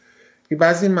نیست، این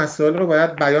بعضی مسائل رو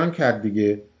باید بیان کرد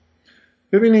دیگه.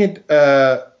 ببینید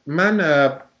من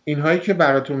اینهایی که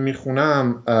براتون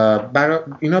میخونم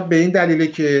اینا به این دلیله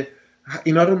که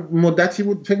اینا رو مدتی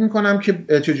بود فکر میکنم که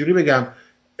چجوری بگم،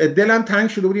 دلم تنگ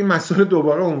شده بود این مسائل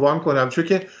دوباره عنوان کنم، چون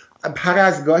که هر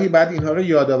از گاهی بعد اینها رو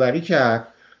یادآوری کرد.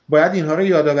 باید اینها رو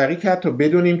یادآوری کرد تا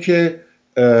بدونیم که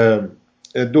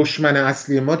دشمن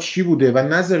اصلی ما چی بوده و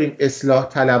نذاریم اصلاح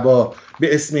طلبا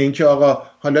به اسم اینکه آقا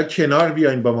حالا کنار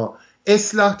بیاین با ما.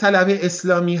 اصلاح طلب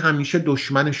اسلامی همیشه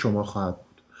دشمن شما خواهد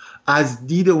بود. از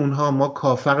دید اونها ما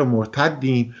کافر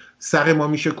مرتدیم، سر ما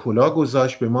میشه کلاه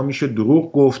گذاشت، به ما میشه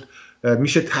دروغ گفت،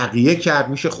 میشه تقیه کرد،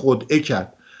 میشه خدعه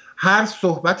کرد. هر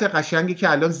صحبت قشنگی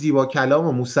که الان زیبا کلام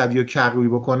و موسوی و کروی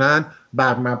بکنن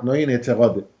بر مبنای این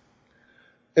اعتقاده.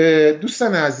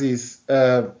 دوستان عزیز،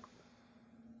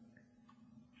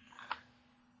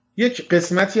 یک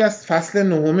قسمتی از فصل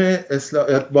 9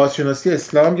 بازشناسی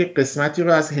اسلام، یک قسمتی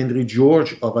رو از هنری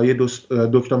جورج آقای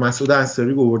دکتر مسعود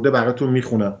انصاری آورده براتون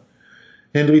میخونم.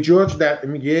 هنری جورج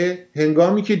میگه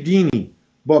هنگامی که دینی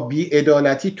با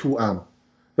بی‌عدالتی توأم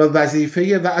و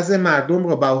وظیفه وعظ مردم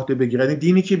رو به عهده بگیرن،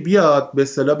 دینی که بیاد به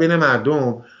اصطلاح بین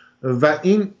مردم و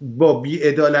این با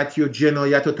بی‌عدالتی و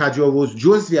جنایت و تجاوز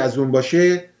جزوی از اون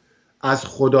باشه، از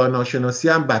خدا ناشناسی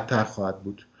هم بدتر خواهد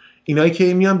بود. اینایی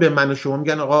که میان به من و شما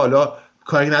میگن آقا حالا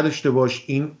کاری نداشته باش،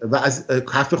 این و از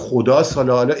حرف خداست،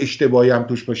 حالا اشتباهی هم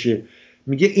توش باشه،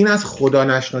 میگه این از خدا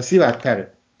نشناسی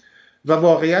بدتره. و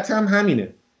واقعیت هم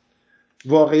همینه.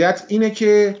 واقعیت اینه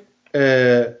که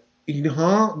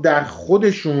اینها در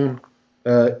خودشون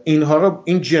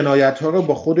این جنایت ها رو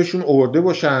با خودشون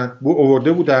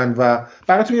آورده بودن. و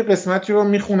براتون یه قسمتی رو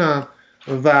میخونم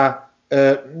و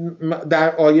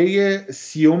در آیه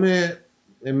 30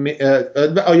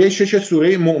 آیه 6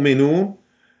 سوره مؤمنون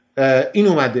این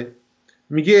اومده،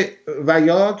 میگه و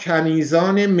یا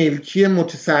کنیزان ملکی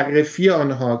متصرفی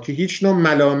آنها که هیچ نوع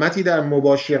ملامتی در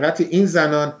مباشرت این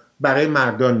زنان برای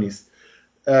مردان نیست.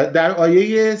 در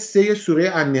آیه 3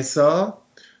 سوره النساء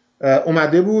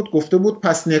اومده بود گفته بود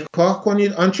پس نکاح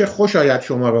کنید آنچه خوش آید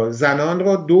شما را، زنان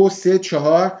را 2 3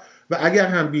 4 و اگر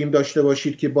هم بیم داشته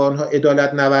باشید که با آنها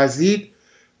عدالت نورزید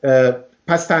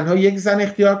پس تنها یک زن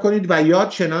اختیار کنید و یا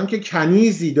چنان که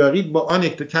کنیزی دارید با آن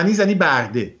کنیز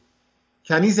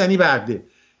یعنی برده.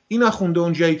 این آخونده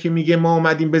اونجایی که میگه ما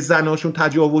اومدیم به زناشون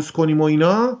تجاوز کنیم و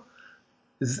اینا،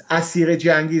 اسیر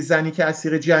جنگی، زنی که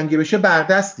اسیر جنگی بشه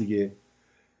برده است دیگه.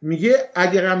 میگه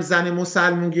اگرم زن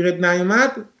مسلمون گیرت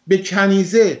نیومد به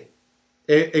کنیزه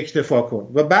اکتفا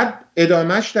کن. و بعد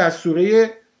ادامش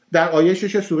در آیه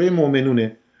 6 سوره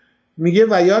مؤمنونه میگه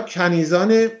و یا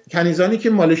کنیزانی که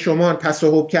مال شما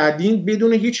تصاحب کردین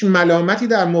بدون هیچ ملامتی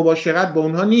در مباشرت با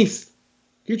اونها نیست.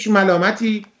 هیچ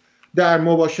ملامتی در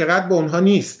مباشرت با اونها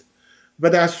نیست. و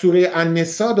در سوره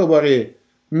النساء دوباره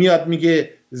میاد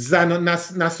میگه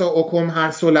نساؤکم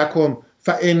حرث لکم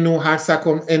فانو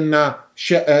حرثکم ان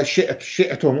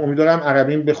شئتم. امیدوارم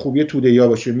عربیم به خوبی توده‌یا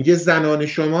باشه. میگه زنان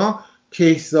شما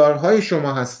کهسارهای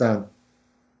شما هستند.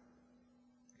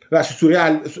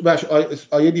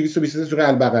 آیه 223 سوره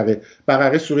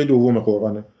البقره سوره دوم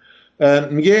قرآنه.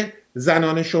 میگه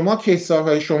زنان شما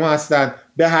کهسارهای شما هستند،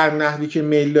 به هر نحوی که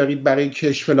میل دارید برای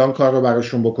کش فلان کار رو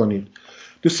براشون بکنید.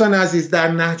 دوستان عزیز، در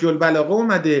نهج البلاغه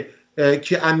اومده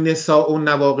که النساء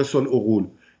نواقص العقول،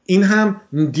 این هم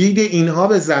دید اینها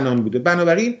به زنان بوده.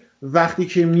 بنابراین وقتی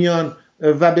که میان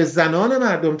و به زنان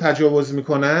مردم تجاوز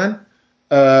میکنن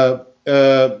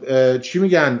چی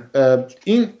میگن،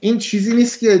 این چیزی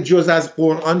نیست که جز از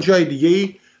قرآن جای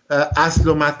دیگه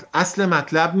اصل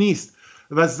مطلب نیست.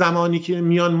 و زمانی که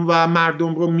میان و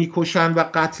مردم رو میکشن و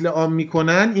قتل عام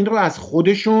میکنن، این رو از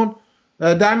خودشون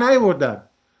در نیاوردن.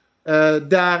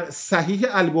 در صحیح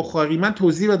البخاری من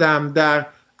توضیح بدم، در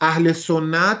اهل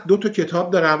سنت 2 تا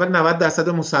کتاب داره. اول 90%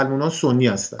 مسلمانان سنی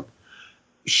هستن.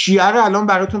 شیعه رو الان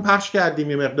براتون پخش کردیم،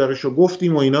 یه مقدارشو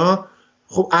گفتیم و اینا.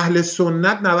 خب اهل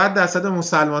سنت 90%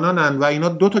 مسلمانانن و اینا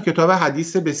 2 تا کتاب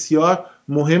حدیث بسیار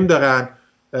مهم دارن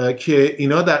که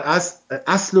اینا در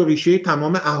اصل و ریشه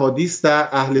تمام احادیث در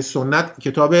اهل سنت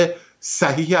کتاب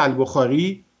صحیح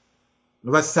البخاری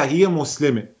و صحیح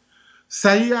مسلمه.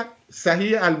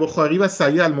 صحیح البخاری و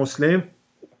صحیح المسلم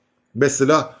به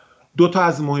اصطلاح 2 تا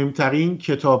از مهمترین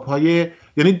کتاب‌های،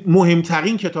 یعنی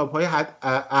مهمترین کتاب‌های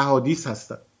احادیث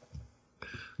هستند.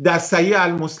 در صحیح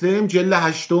المسلم جلد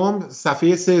 8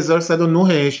 صفحه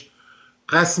 3109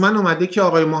 قسما اومده که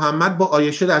آقای محمد با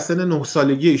عایشه در سن 9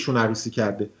 سالگی ایشون عروسی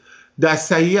کرده. در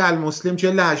صحیح المسلم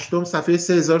جلد 8 صفحه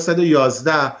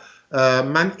 3111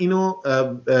 من اینو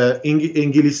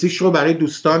انگلیسیش رو برای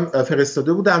دوستان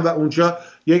فرستاده بودم و اونجا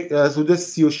یک حدود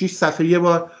 36 صفحه یه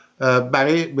بار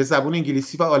برای به زبان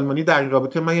انگلیسی و آلمانی در این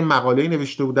رابطه من یه مقاله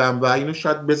نوشته بودم و اینو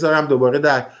شاید بذارم دوباره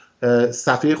در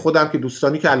صفحه خودم که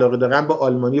دوستانی که علاقه دارن با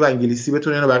آلمانی و انگلیسی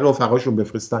بتونن اینو برای رفقاشون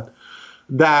بفرستن.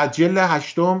 در جلد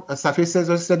 8 صفحه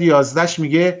 3111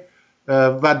 میگه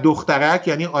و دخترک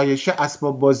یعنی عایشه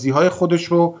اسباب بازی های خودش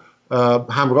رو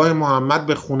همراه محمد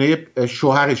به خونه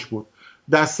شوهرش بود.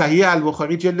 در صحیح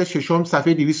البخاری جلد 6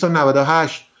 صفحه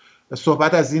 298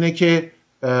 صحبت از اینه که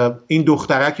این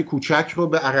دخترک کوچک رو،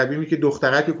 به عربی میگه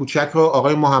دخترک کوچک رو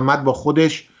آقای محمد با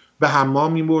خودش به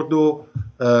حمام میبرد و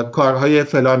کارهای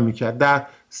فلان میکرد. در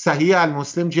صحیح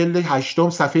المسلم جلد 8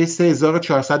 صفحه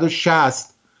 3460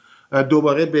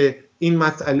 دوباره به این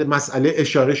مسئله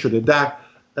اشاره شده. در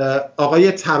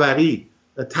آقای طبری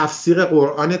تفسیر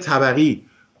قرآن طبری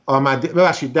آمده،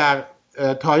 ببخشید در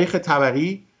تاریخ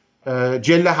طبری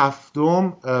جلد 7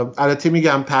 البته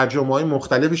میگم ترجمه های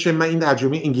مختلفشه، من این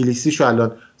ترجمه انگلیسیشو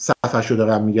الان صفحه‌شو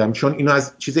دارم میگم چون اینو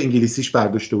از چیز انگلیسیش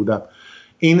برداشته بودم.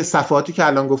 این صفحاتی که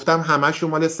الان گفتم همش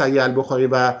مال صحیح البخاری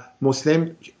و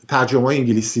مسلم ترجمه های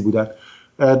انگلیسی بودن.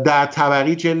 در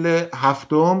طبری جلد 7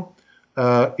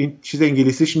 این چیز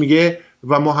انگلیسیش میگه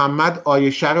و محمد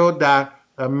عایشه رو در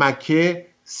مکه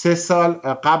 3 سال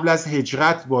قبل از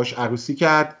هجرت باش عروسی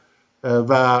کرد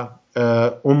و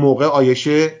اون موقع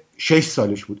عایشه 6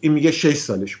 سالش بود. این میگه 6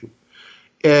 سالش بود.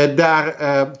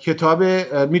 در کتاب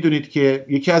میدونید که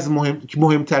یکی از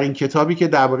مهمترین کتابی که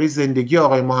درباره زندگی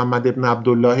آقای محمد ابن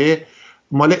عبدالله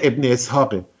مال ابن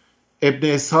اسحاقه. ابن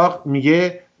اسحاق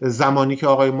میگه زمانی که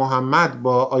آقای محمد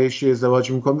با عایشه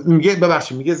ازدواج میکنه،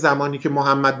 میگه زمانی که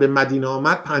محمد به مدینه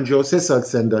آمد 53 سال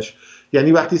سن داشت،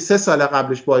 یعنی وقتی 3 سال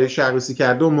قبلش با عایشه عروسی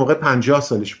کرده اون موقع 50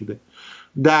 سالش بوده.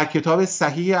 در کتاب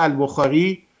صحیح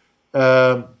البخاری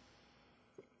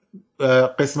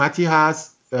قسمتی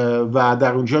هست و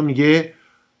در اونجا میگه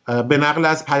به نقل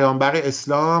از پیامبر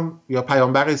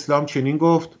اسلام چنین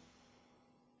گفت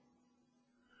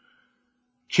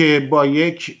که با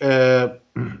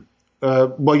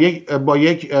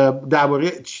یک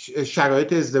درباره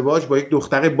شرایط ازدواج با یک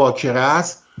دختر باکره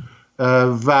است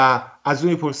و از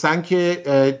اون میپرسن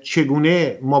که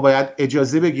چگونه ما باید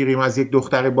اجازه بگیریم از یک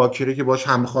دختر باکره که باش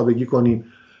همخوابگی کنیم.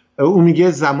 او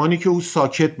میگه زمانی که او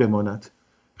ساکت بماند.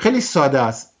 خیلی ساده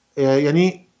است،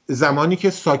 یعنی زمانی که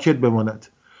ساکت بماند.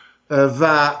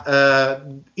 و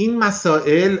این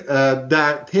مسائل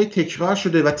در تکرار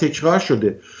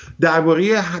شده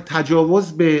درباره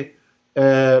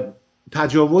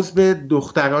تجاوز به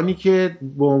دخترانی که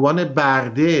به عنوان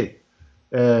برده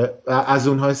از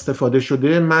اونها استفاده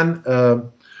شده. من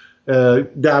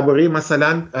درباره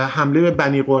مثلا حمله به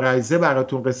بنی قریظه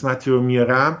براتون قسمتی رو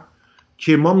میارم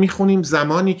که ما میخونیم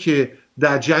زمانی که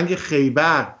در جنگ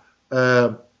خیبر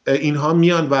اینها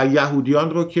میان و یهودیان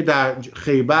رو که در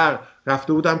خیبر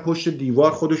رفته بودن پشت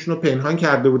دیوار خودشون رو پنهان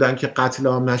کرده بودن که قتل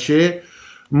عام نشه،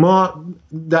 ما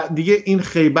دیگه این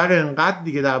خیبر انقدر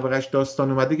دیگه دربارش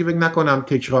داستان اومده که فکر نکنم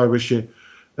تکرار بشه،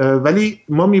 ولی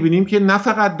ما میبینیم که نه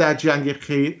فقط در جنگ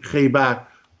خیبر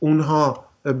اونها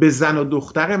به زن و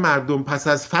دختر مردم پس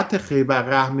از فتح خیبر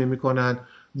رحم نمی‌کنن،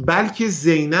 بلکه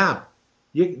زینب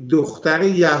یک دختر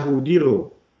یهودی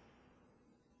رو،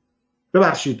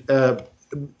 ببخشید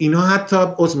اینها حتی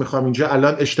عذر میخوام اینجا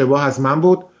الان اشتباه از من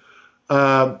بود،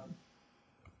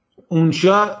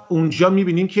 اونجا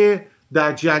میبینیم که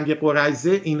در جنگ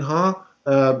قریظه اینها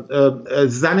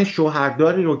زن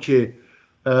شوهرداری رو که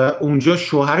اونجا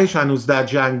شوهرش هنوز در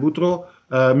جنگ بود رو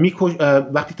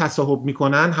وقتی تصاحب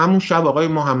میکنن، همون شب آقای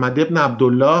محمد ابن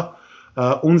عبدالله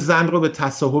اون زن رو به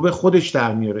تصاحب خودش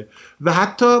در میاره و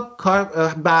حتی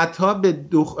بعدها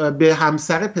به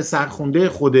همسر پسرخونده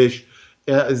خودش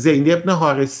زینب ابن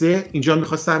حارثه، اینجا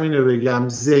میخواستم این رو بگم،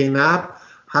 زینب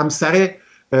همسر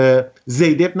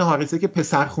زید ابن حارثه که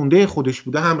پسرخونده خودش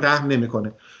بوده هم رحم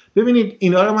نمیکنه. ببینید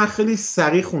اینا رو من خیلی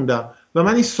سریع خوندم و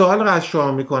من این سوال رو از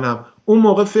شما میکنم، اون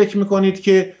موقع فکر میکنید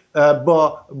که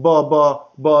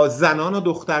با زنان و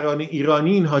دختران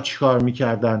ایرانی اینها چیکار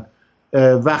میکردن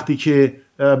وقتی که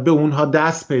به اونها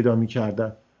دست پیدا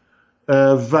میکردن؟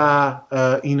 و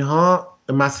اینها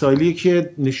مسائلی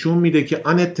که نشون میده که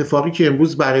آن اتفاقی که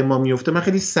امروز برای ما میفته. من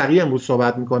خیلی سریع امروز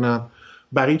صحبت میکنم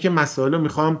برای اینکه مسائل رو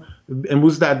میخوام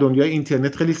امروز در دنیای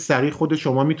اینترنت خیلی سریع خود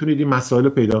شما میتونید این مسائل رو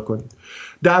پیدا کنید.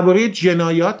 درباره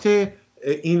جنایات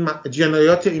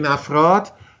این افراد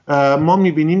ما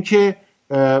میبینیم که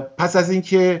پس از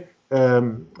اینکه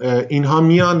اینها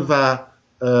میان و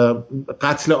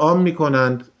قتل عام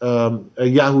میکنند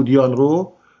یهودیان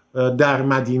رو در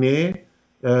مدینه،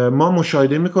 ما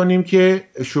مشاهده میکنیم که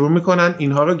شروع میکنن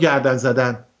اینها رو گردن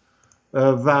زدن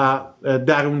و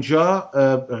در اونجا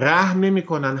رحم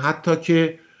نمیکنن حتی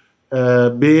که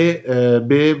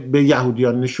به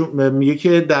یهودیان. میگه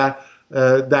که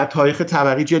در تاریخ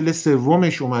طبری جلد 3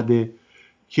 اومده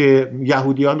که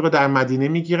یهودیان رو در مدینه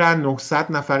میگیرن، 900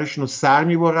 نفرشون رو سر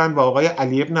میبرن و آقای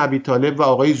علی ابن ابی طالب و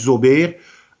آقای زبیر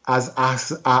از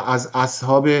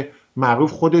اصحاب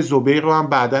معروف، خود زبیر رو هم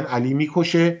بعداً علی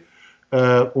میکشه،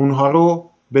 اونها رو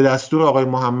به دستور آقای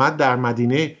محمد در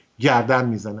مدینه گردن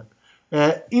میزنن.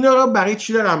 اینا رو برای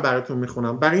چی دارم براتون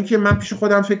میخونم؟ برای اینکه من پیش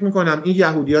خودم فکر میکنم این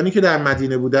یهودیانی که در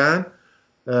مدینه بودن،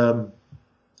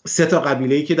 3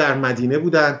 قبیله‌ای که در مدینه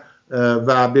بودن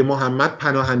و به محمد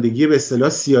پناهندگی به اصطلاح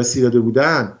سیاسی داده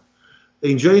بودن،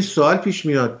 اینجا این سوال پیش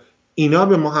میاد، اینا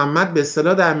به محمد به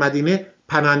اصطلاح در مدینه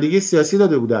پناهندگی سیاسی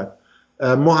داده بودن،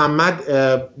 محمد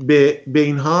به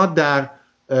اینها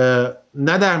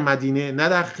نه در مدینه نه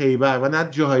در خیبر و نه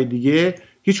جاهای دیگه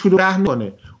هیچ کدوم رحم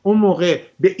نکنه. اون موقع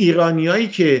به ایرانیایی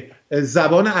که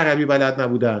زبان عربی بلد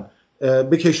نبودن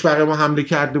به کشور ما حمله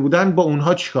کرده بودن با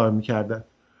اونها چیکار میکردن؟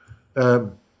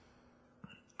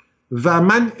 و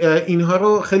من اینها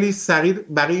رو خیلی سریع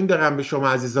برای این دارم به شما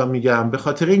عزیزان میگم، به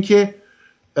خاطر اینکه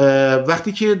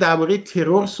وقتی که درباره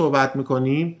ترور صحبت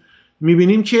میکنیم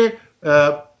میبینیم که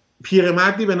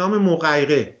پیرمردی به نام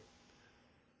مغیره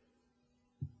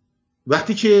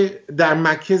وقتی که در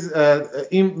مکه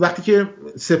وقتی که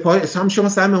سپاه اسلام شما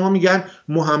مثلا به ما میگن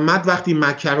محمد وقتی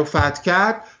مکه رو فتح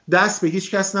کرد دست به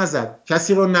هیچ کس نزد،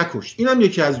 کسی رو نکشت، اینم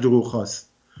یکی از دروغ هاست.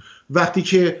 وقتی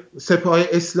که سپاه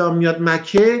اسلام میاد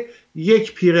مکه،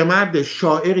 یک پیرمرد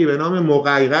شاعری به نام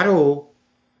مغیره رو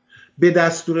به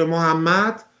دستور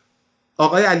محمد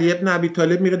آقای علی ابن ابی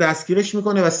طالب میره دستگیرش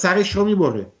میکنه و سرش رو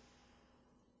میبره.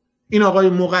 این آقای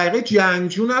مغیره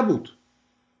جنگجو نبود،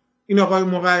 این آقای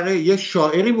مغیره یه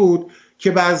شاعری بود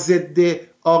که بر ضد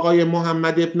آقای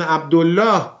محمد ابن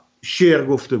عبدالله شعر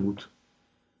گفته بود.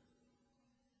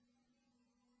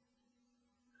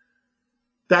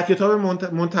 در کتاب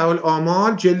منتهی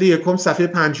الآمال جلد 1 صفحه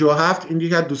 57 این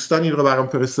یکی از دوستان این رو برام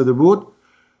فرستاده بود.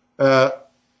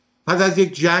 پس از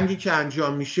یک جنگی که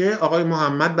انجام میشه آقای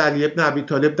محمد به علی ابن ابی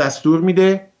طالب دستور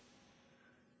میده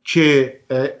که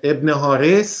ابن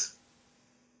حارث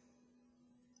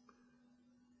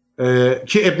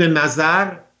که ابن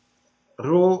نظر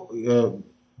رو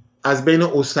از بین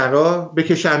اسرا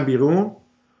بکشن بیرون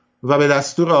و به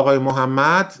دستور آقای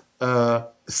محمد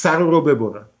سر رو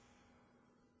ببرن.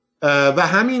 و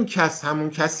همین همون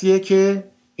کسیه که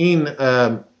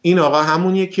این آقا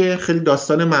همونیه که خیلی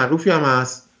داستان معروفی هم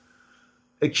هست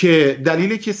که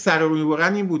دلیلی که سر رو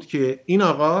میبرن این بود که این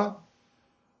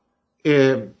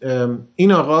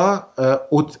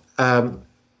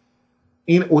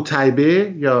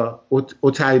عتیبه یا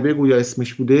عتیبه گویا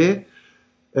اسمش بوده،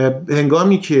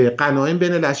 هنگامی که غنایم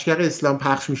بین لشکر اسلام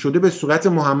پخش می شده به صورت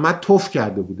محمد توف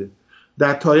کرده بوده.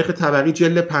 در تاریخ طبری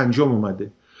جلد 5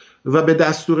 اومده و به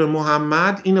دستور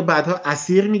محمد اینو بعدها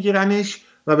اسیر میگیرنش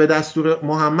و به دستور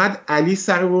محمد علی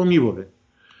سر رو میبره.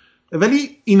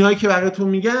 ولی اینایی که براتون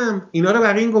میگم اینا رو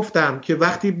برای این گفتم که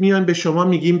وقتی میان به شما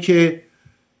میگیم که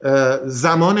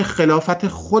زمان خلافت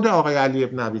خود آقای علی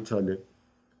ابن ابی طالب،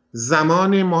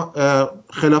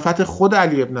 خلافت خود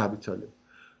علی ابن ابی طالب،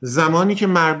 زمانی که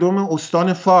مردم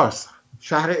استان فارس،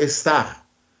 شهر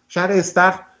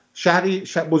استخر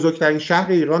بزرگترین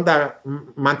شهر ایران در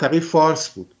منطقه فارس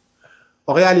بود،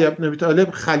 آقای علی ابن ابی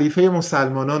طالب خلیفه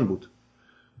مسلمانان بود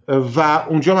و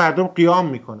اونجا مردم قیام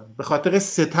میکنن به خاطر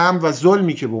ستم و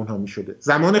ظلمی که به اونها میشده.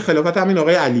 زمان خلافت همین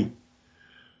آقای علی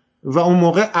و اون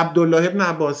موقع عبدالله ابن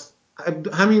عباس،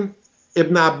 همین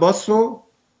ابن عباس رو،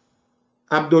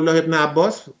 عبدالله ابن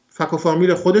عباس فک و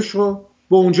فامیل خودش رو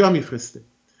به اونجا میفرسته.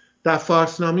 در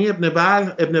فارسنامه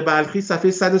ابن بلخی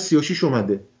صفحه 136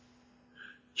 اومده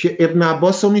که ابن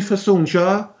عباس رو میفرسته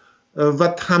اونجا و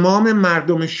تمام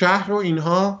مردم شهر رو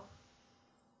اینها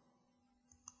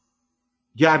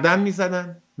گردن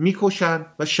میزنن، میکشن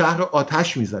و شهر رو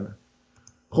آتش میزنن.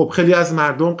 خب خیلی از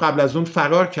مردم قبل از اون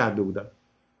فرار کرده بودن.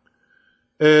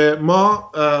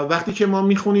 ما وقتی که ما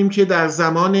میخونیم که در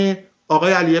زمان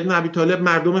آقای علی ابن ابی طالب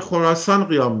مردم خراسان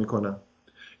قیام میکنن،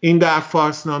 این در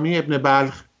فارسنامه ابن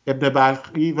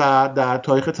بلخی و در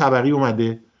تاریخ طبری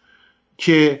اومده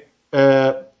که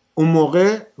اون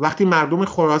موقع وقتی مردم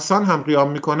خراسان هم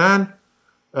قیام میکنن،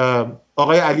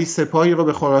 آقای علی سپاهی رو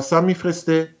به خراسان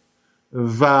میفرسته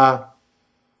و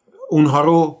اونها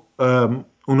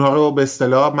رو به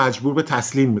اصطلاح مجبور به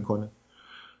تسلیم میکنه.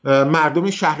 مردم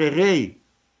شهر ری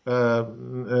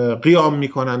قیام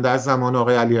میکنن در زمان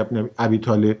آقای علی ابن ابی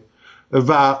طالب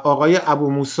و آقای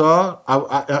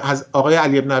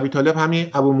علی ابن ابی طالب همین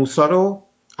ابو موسی رو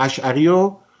اشعری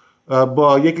رو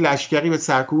با یک لشکری به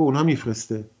سرکوب اونها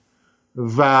میفرسته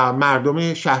و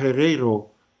مردم شهر ری رو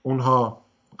اونها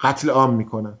قتل عام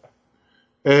میکنن.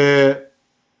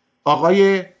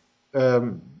 آقای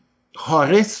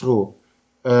حارس رو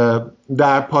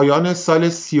در پایان سال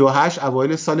 38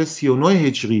 اوایل سال 39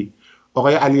 هجری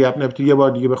آقای علی ابن ابی طالب یه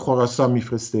بار دیگه به خراسان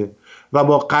میفرسته و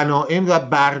با غنایم و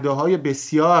برده های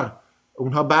بسیار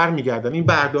اونها برمیگردن. این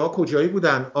برده ها کجایی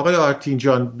بودن آقای آرتین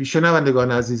جان،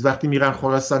 بیشنوندگان عزیز؟ وقتی میرن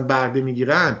خراسان برده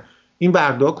میگیرن، این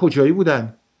برده ها کجایی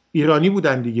بودن؟ ایرانی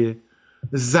بودن دیگه.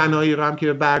 زنایی رو هم که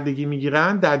به بردگی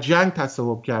میگیرن در جنگ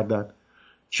تصاحب کردن،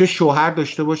 چه شوهر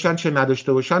داشته باشن چه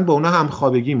نداشته باشن با اونا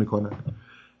همخوابگی میکنن.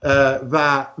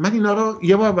 و من اینا رو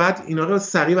یه بار بعد اینا رو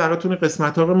سریع براتون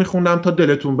قسمت ها رو میخوندم تا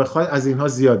دلتون بخواد، از اینها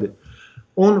زیاده.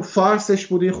 اون فارسش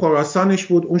بود، این خراسانش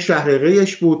بود، اون شهر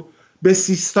ریش بود. به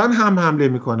سیستان هم حمله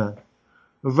میکنن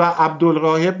و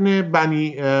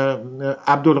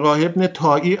عبدالرحمن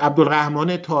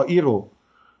طایی رو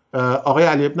آقای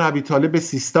علی ابن ابی طالب به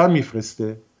سیستان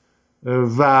میفرسته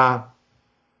و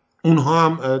اونها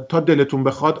هم تا دلتون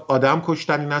بخواد آدم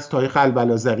کشتن. این از تاریخ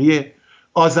البلازریه.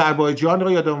 آذربایجان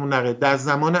رو یادمون نره، در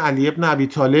زمان علی ابن ابی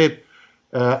طالب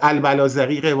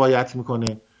البلازری روایت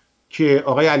میکنه که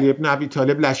آقای علی ابن ابی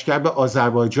طالب لشکر به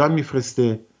آذربایجان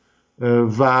میفرسته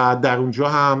و در اونجا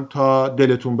هم تا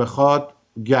دلتون بخواد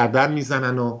گردن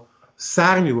میزنن و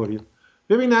سر میبرید.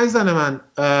 ببین عزیزان من،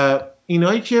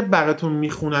 اینایی که براتون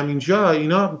میخونم اینجا،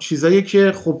 اینا چیزایی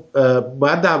که خب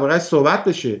باید درباره‌اش صحبت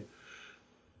بشه.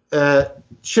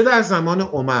 چه در زمان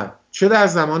عمر، چه در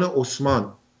زمان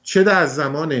عثمان، چه در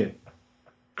زمان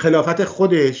خلافت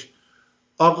خودش،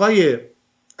 آقای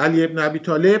علی ابن ابی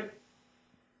طالب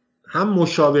هم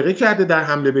مشاوره کرده در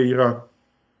حمله به ایران،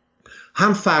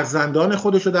 هم فرزندان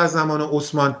خودش رو در زمان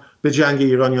عثمان به جنگ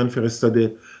ایرانیان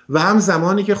فرستاده و هم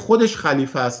زمانی که خودش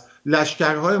خلیفه است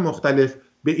لشکرهای مختلف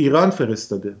به ایران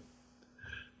فرستاده.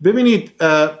 ببینید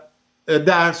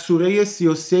در سوره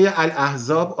 33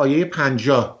 الاحزاب آیه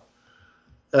 50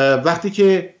 وقتی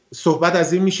که صحبت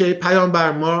از این میشه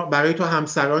پیامبر ما برای تو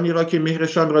همسرانی را که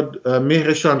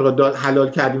مهرشان را حلال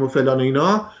کردیم و فلان و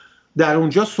اینا، در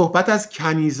اونجا صحبت از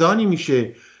کنیزانی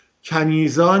میشه،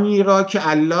 کنیزانی را که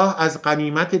الله از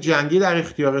غنیمت جنگی در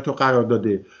اختیار تو قرار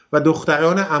داده و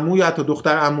دختران عمویت و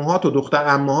دختر عموهات و دختر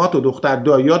عموهات و دختر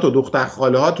داییات و دختر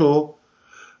خالهات و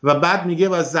بعد میگه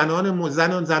و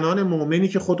زنان مؤمنی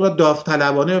که خود را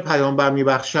داوطلبانه به پیامبر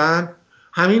میبخشن،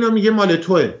 همینا میگه مال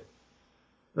توه.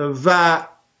 و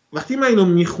وقتی من اینو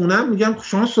میخونم میگم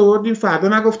شما سوردین فردا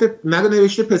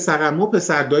ننوشته پسر عمو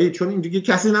پسر دایی، چون این دیگه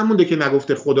کسی نمونده که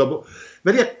نگفته خدا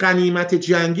ولی غنیمت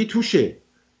جنگی توشه،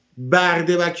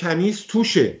 برده و کنیز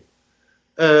توشه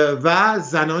و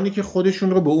زنانی که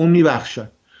خودشون رو به اون میبخشن.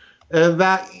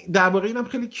 و درباره اینم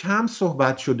خیلی کم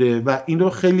صحبت شده و این رو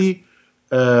خیلی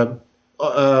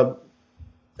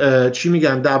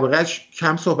درباره‌اش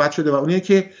کم صحبت شده و اونیه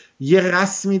که یه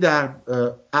رسمی در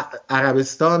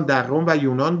عربستان در روم و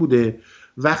یونان بوده،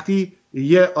 وقتی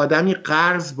یه آدمی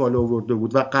قرض بالا آورده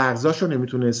بود و قرضاشو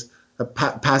نمیتونست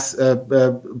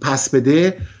پس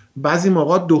بده، بعضی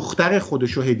موقع دختر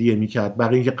خودشو هدیه میکرد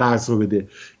برای اینکه قرض رو بده.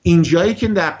 اینجایی که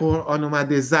در قرآن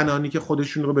اومده زنانی که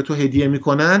خودشون رو به تو هدیه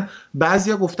میکنن،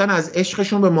 بعضیا گفتن از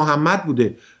عشقشون به محمد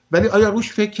بوده، ولی آیا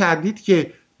روش فکر کردید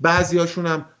که بعضیاشون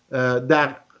هم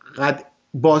در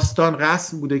باستان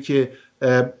رسم بوده که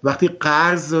وقتی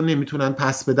قرض رو نمیتونن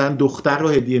پس بدن دختر رو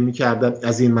هدیه میکردن؟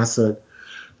 از این مسائل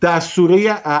در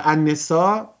سوره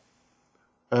النساء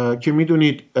که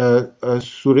میدونید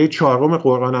سوره 4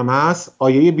 قرآن هم هست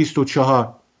آیه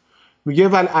 24 میگه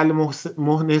ول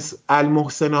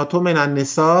المحسنات من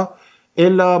النساء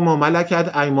الا ما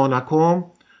ملکت ایمانکم،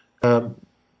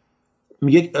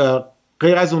 میگه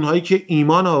غیر از اونهایی که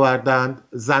ایمان آوردند،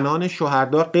 زنان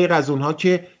شوهردار غیر از اونها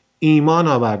که ایمان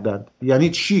آوردند. یعنی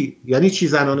چی؟ یعنی چی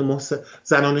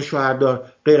زنان شوهردار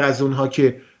غیر از اونها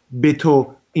که به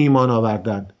تو ایمان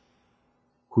آوردند؟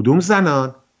 کدوم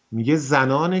زنان؟ میگه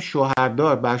زنان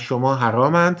شوهردار بر شما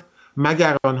حرامند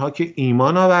مگر آنها که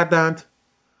ایمان آوردند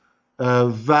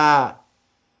و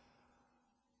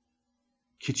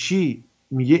که چی؟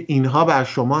 میگه اینها بر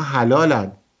شما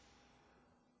حلالند.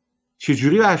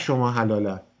 چجوری بر شما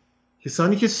حلالند؟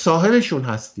 کسانی که صاحبشون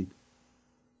هستید،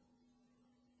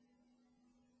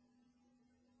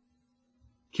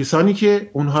 کسانی که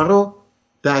اونها رو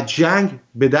در جنگ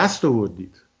به دست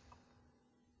آوردید.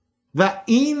 و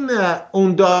این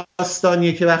اون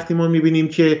داستانیه که وقتی ما میبینیم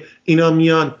که اینا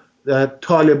میان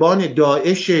طالبان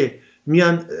داعش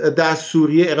میان در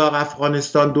سوریه، عراق،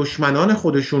 افغانستان دشمنان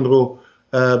خودشون رو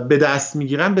به دست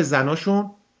میگیرن، به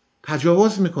زناشون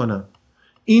تجاوز میکنن.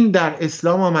 این در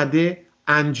اسلام آمده،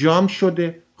 انجام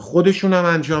شده، خودشون هم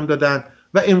انجام دادن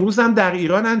و امروز هم در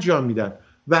ایران انجام میدن.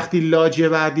 وقتی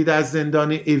لاجوردی در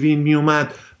زندان اوین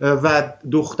میومد و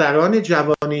دختران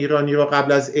جوان ایرانی رو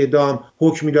قبل از اعدام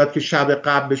حکم میداد که شب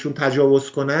قبل بهشون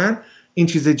تجاوز کنن، این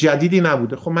چیز جدیدی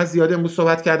نبوده. خب من زیاد امروز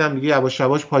صحبت کردم دیگه، یواش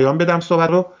یواش پایان بدم صحبت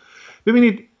رو.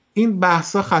 ببینید این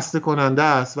بحثا خسته کننده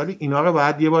است، ولی اینا رو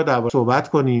باید یه بار در صحبت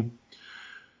کنیم.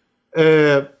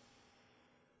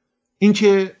 این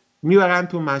که میبرن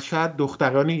تو مشهد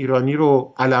دختران ایرانی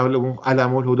رو،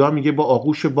 علم الهدا میگه با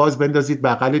آغوش باز بندازید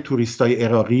بغل توریستای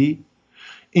عراقی.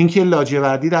 این که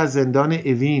لاجوردی در زندان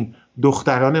اوین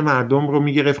دختران مردم رو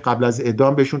میگرفت قبل از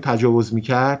اعدام بهشون تجاوز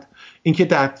میکرد. این که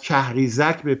در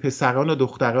کهریزک به پسران و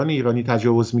دختران ایرانی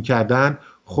تجاوز میکردن،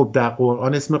 خب در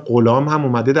قرآن اسم غلام هم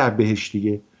اومده در بهشت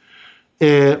دیگه.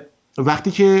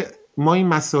 وقتی که ما این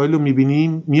مسائل رو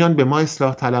میبینیم، میان به ما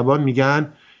اصلاح طلبان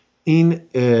میگن این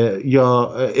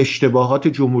یا اشتباهات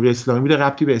جمهوری اسلامی ده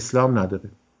ربطی به اسلام نداره.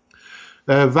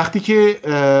 وقتی که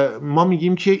ما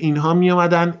میگیم که اینها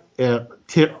میامدن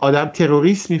آدم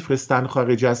تروریست میفرستن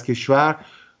خارج از کشور،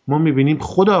 ما میبینیم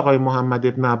خود آقای محمد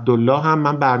ابن عبدالله هم،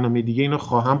 من برنامه دیگه اینو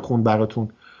خواهم خوند براتون،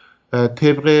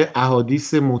 طبق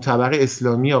احادیث معتبر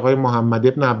اسلامی آقای محمد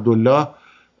ابن عبدالله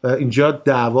اینجا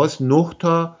دعواست 9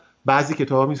 تا، بعضی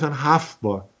کتابا میسن 7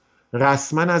 بار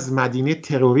رسما از مدینه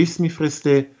تروریست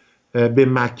میفرسته به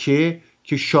مکه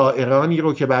که شاعرانی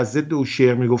رو که بر ضد او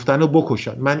شعر میگفتن رو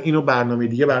بکشن. من اینو برنامه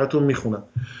دیگه براتون میخونم.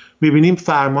 میبینیم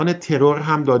فرمان ترور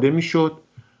هم داده میشد،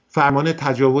 فرمان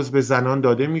تجاوز به زنان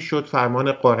داده میشد،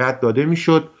 فرمان غارت داده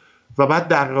میشد. و بعد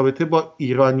در رابطه با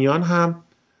ایرانیان هم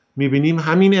میبینیم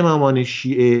همین امامان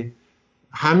شیعه،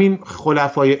 همین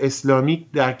خلفای اسلامی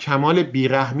در کمال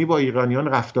بیرحمی با ایرانیان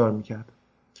رفتار میکرد.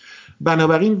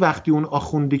 بنابراین وقتی اون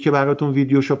آخوندی که براتون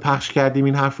ویدیوشو پخش کردیم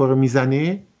این حرفا رو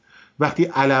میزنه، وقتی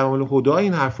علم الهدا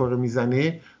این حرفا رو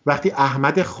میزنه، وقتی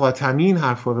احمد خاتمی این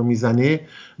حرفا رو میزنه،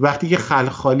 وقتی که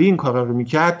خلخالی این کارا رو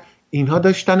میکرد، اینها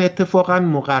داشتن اتفاقا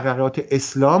مقررات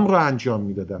اسلام رو انجام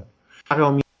میدادن،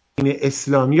 فرامین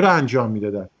اسلامی رو انجام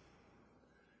میدادن،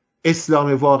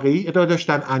 اسلام واقعی رو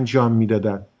داشتن انجام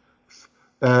میدادن.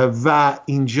 و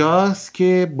اینجاست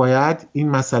که باید این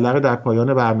مسئله رو در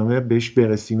پایان برنامه بهش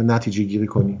برسیم و نتیجه گیری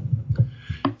کنیم.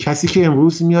 کسی که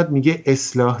امروز میاد میگه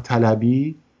اصلاح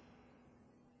طلبی،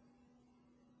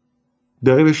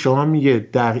 داره به شما میگه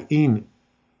در این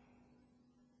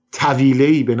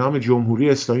طویله‌ای به نام جمهوری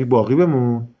اسلامی باقی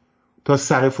بمون تا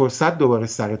سر فرصت دوباره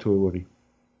سر تو ببری.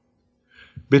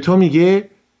 به تو میگه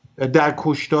در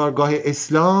کشتارگاه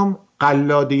اسلام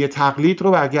قلاده تقلید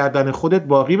رو بر گردن خودت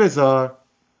باقی بذار.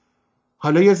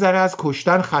 حالا یه ذره از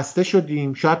کشتن خسته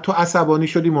شدیم، شاید تو عصبانی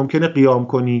شدی، ممکنه قیام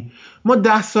کنی، ما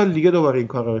 10 سال دیگه دوباره این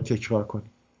کارا رو تکرار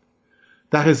کنیم.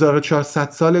 در 1400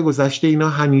 سال گذشته اینا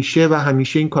همیشه و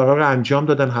همیشه این کارا رو انجام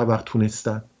دادن هر وقت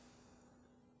تونستن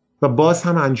و باز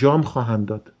هم انجام خواهند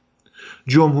داد.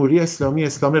 جمهوری اسلامی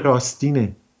اسلام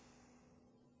راستینه.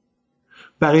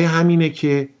 برای همینه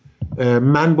که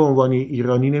من به عنوان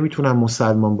ایرانی نمیتونم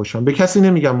مسلمان باشم. به کسی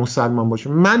نمیگم مسلمان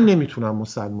باشم، من نمیتونم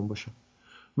مسلمان باشم.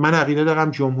 من عقیده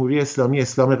دارم جمهوری اسلامی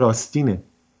اسلام راستینه.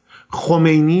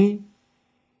 خمینی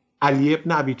علی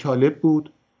ابن ابی طالب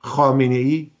بود،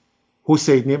 خامنه‌ای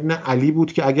حسین ابن علی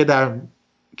بود که اگه در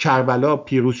کربلا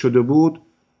پیروز شده بود،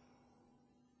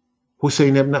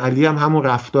 حسین ابن علی هم همون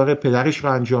رفتار پدرش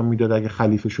رو انجام میداد اگه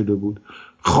خلیفه شده بود.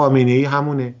 خامنه‌ای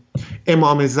همونه.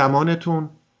 امام زمانتون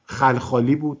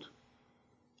خلخالی بود،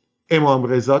 امام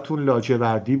رضاتون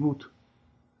لاجوردی بود،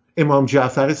 امام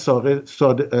جعفر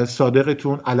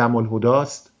صادقتون علم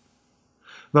الهداست.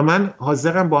 و من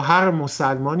حاضرم با هر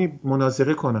مسلمانی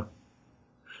مناظره کنم،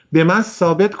 به من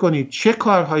ثابت کنید چه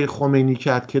کارهای خمینی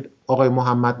کرد که آقای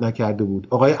محمد نکرده بود،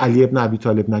 آقای علی ابن ابی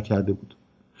طالب نکرده بود.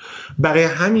 برای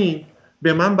همین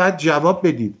به من باید جواب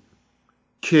بدید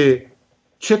که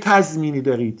چه تضمینی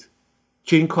دارید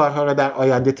که این کارها را در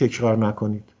آینده تکرار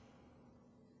نکنید،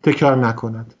 تکرار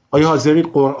نکند. آیا حاضرید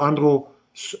قرآن رو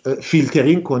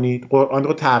فیلترینگ کنید، قرآن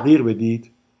رو تغییر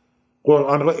بدید،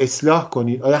 قرآن رو اصلاح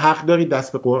کنید؟ آیا حق دارید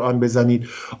دست به قرآن بزنید؟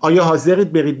 آیا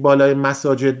حاضرید برید بالای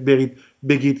مساجد برید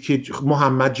بگید که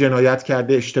محمد جنایت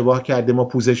کرده، اشتباه کرده، ما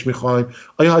پوزش میخوایم؟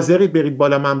 آیا حاضرید برید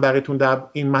بالا منبرتون در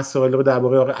این مسائل رو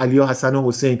درباره آقای علی و حسن و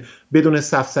حسین بدون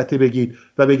سفسطه بگید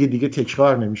و بگید دیگه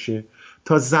تکرار نمیشه؟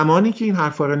 تا زمانی که این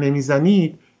حرفا رو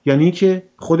نمیزنید یعنی که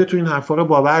خودتون این حرفا رو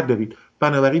باور دارید.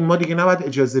 بنابراین ما دیگه نباید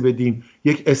اجازه بدیم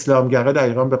یک اسلامگرا در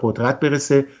ایران به قدرت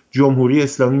برسه. جمهوری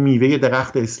اسلامی میوه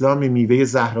درخت اسلام، میوه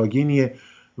زهراگینیه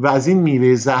و از این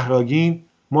میوه زهراگین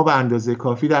ما به اندازه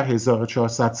کافی در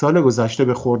 1400 سال گذشته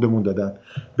به خوردمون دادن.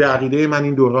 به عقیده من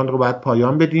این دوران رو باید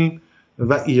پایان بدیم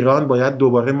و ایران باید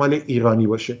دوباره مال ایرانی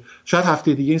باشه. شاید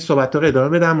هفته دیگه این صحبت‌ها رو ادامه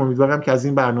بدم. امیدوارم که از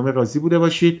این برنامه راضی بوده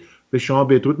باشید. به شما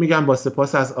بدرود میگم، با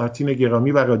سپاس از آرتین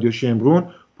گرامی و رادیو شمرون.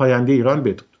 پاینده ایران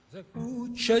بدرود.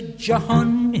 چه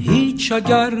جهان هیچ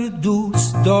اگر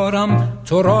دوست دارم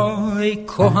تو را ای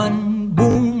کهن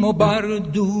بوم و بر،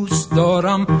 دوست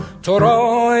دارم تو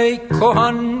را ای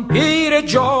کهن پیر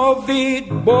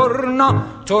جاوید برنا،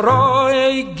 تو را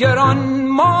ای گران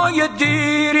مای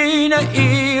دیرین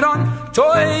ایران، تو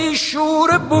ای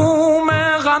شور بوم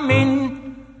غمین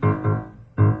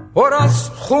پر از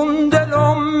خون دل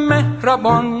و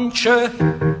مهربان چه،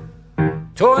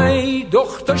 تو ای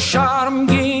دختر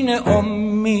شرمگین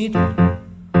امید،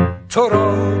 تو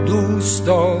را دوست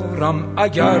دارم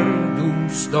اگر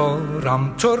دوست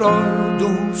دارم، تو را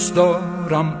دوست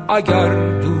دارم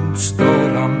اگر دوست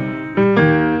دارم.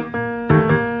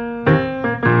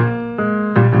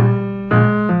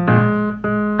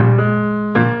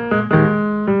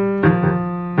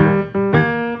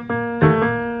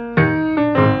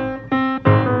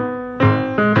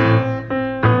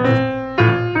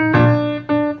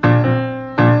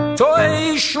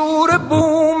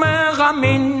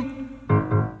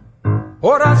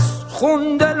 پر از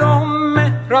خون دل و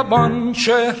مهربان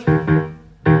چهر،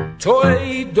 تو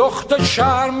ای دختر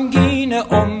شرمگین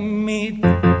امید،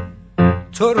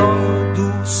 تو را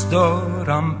دوست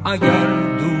دارم اگر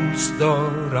دوست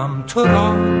دارم، تو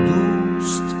را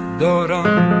دوست دارم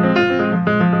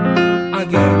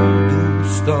اگر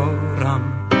دوست دارم.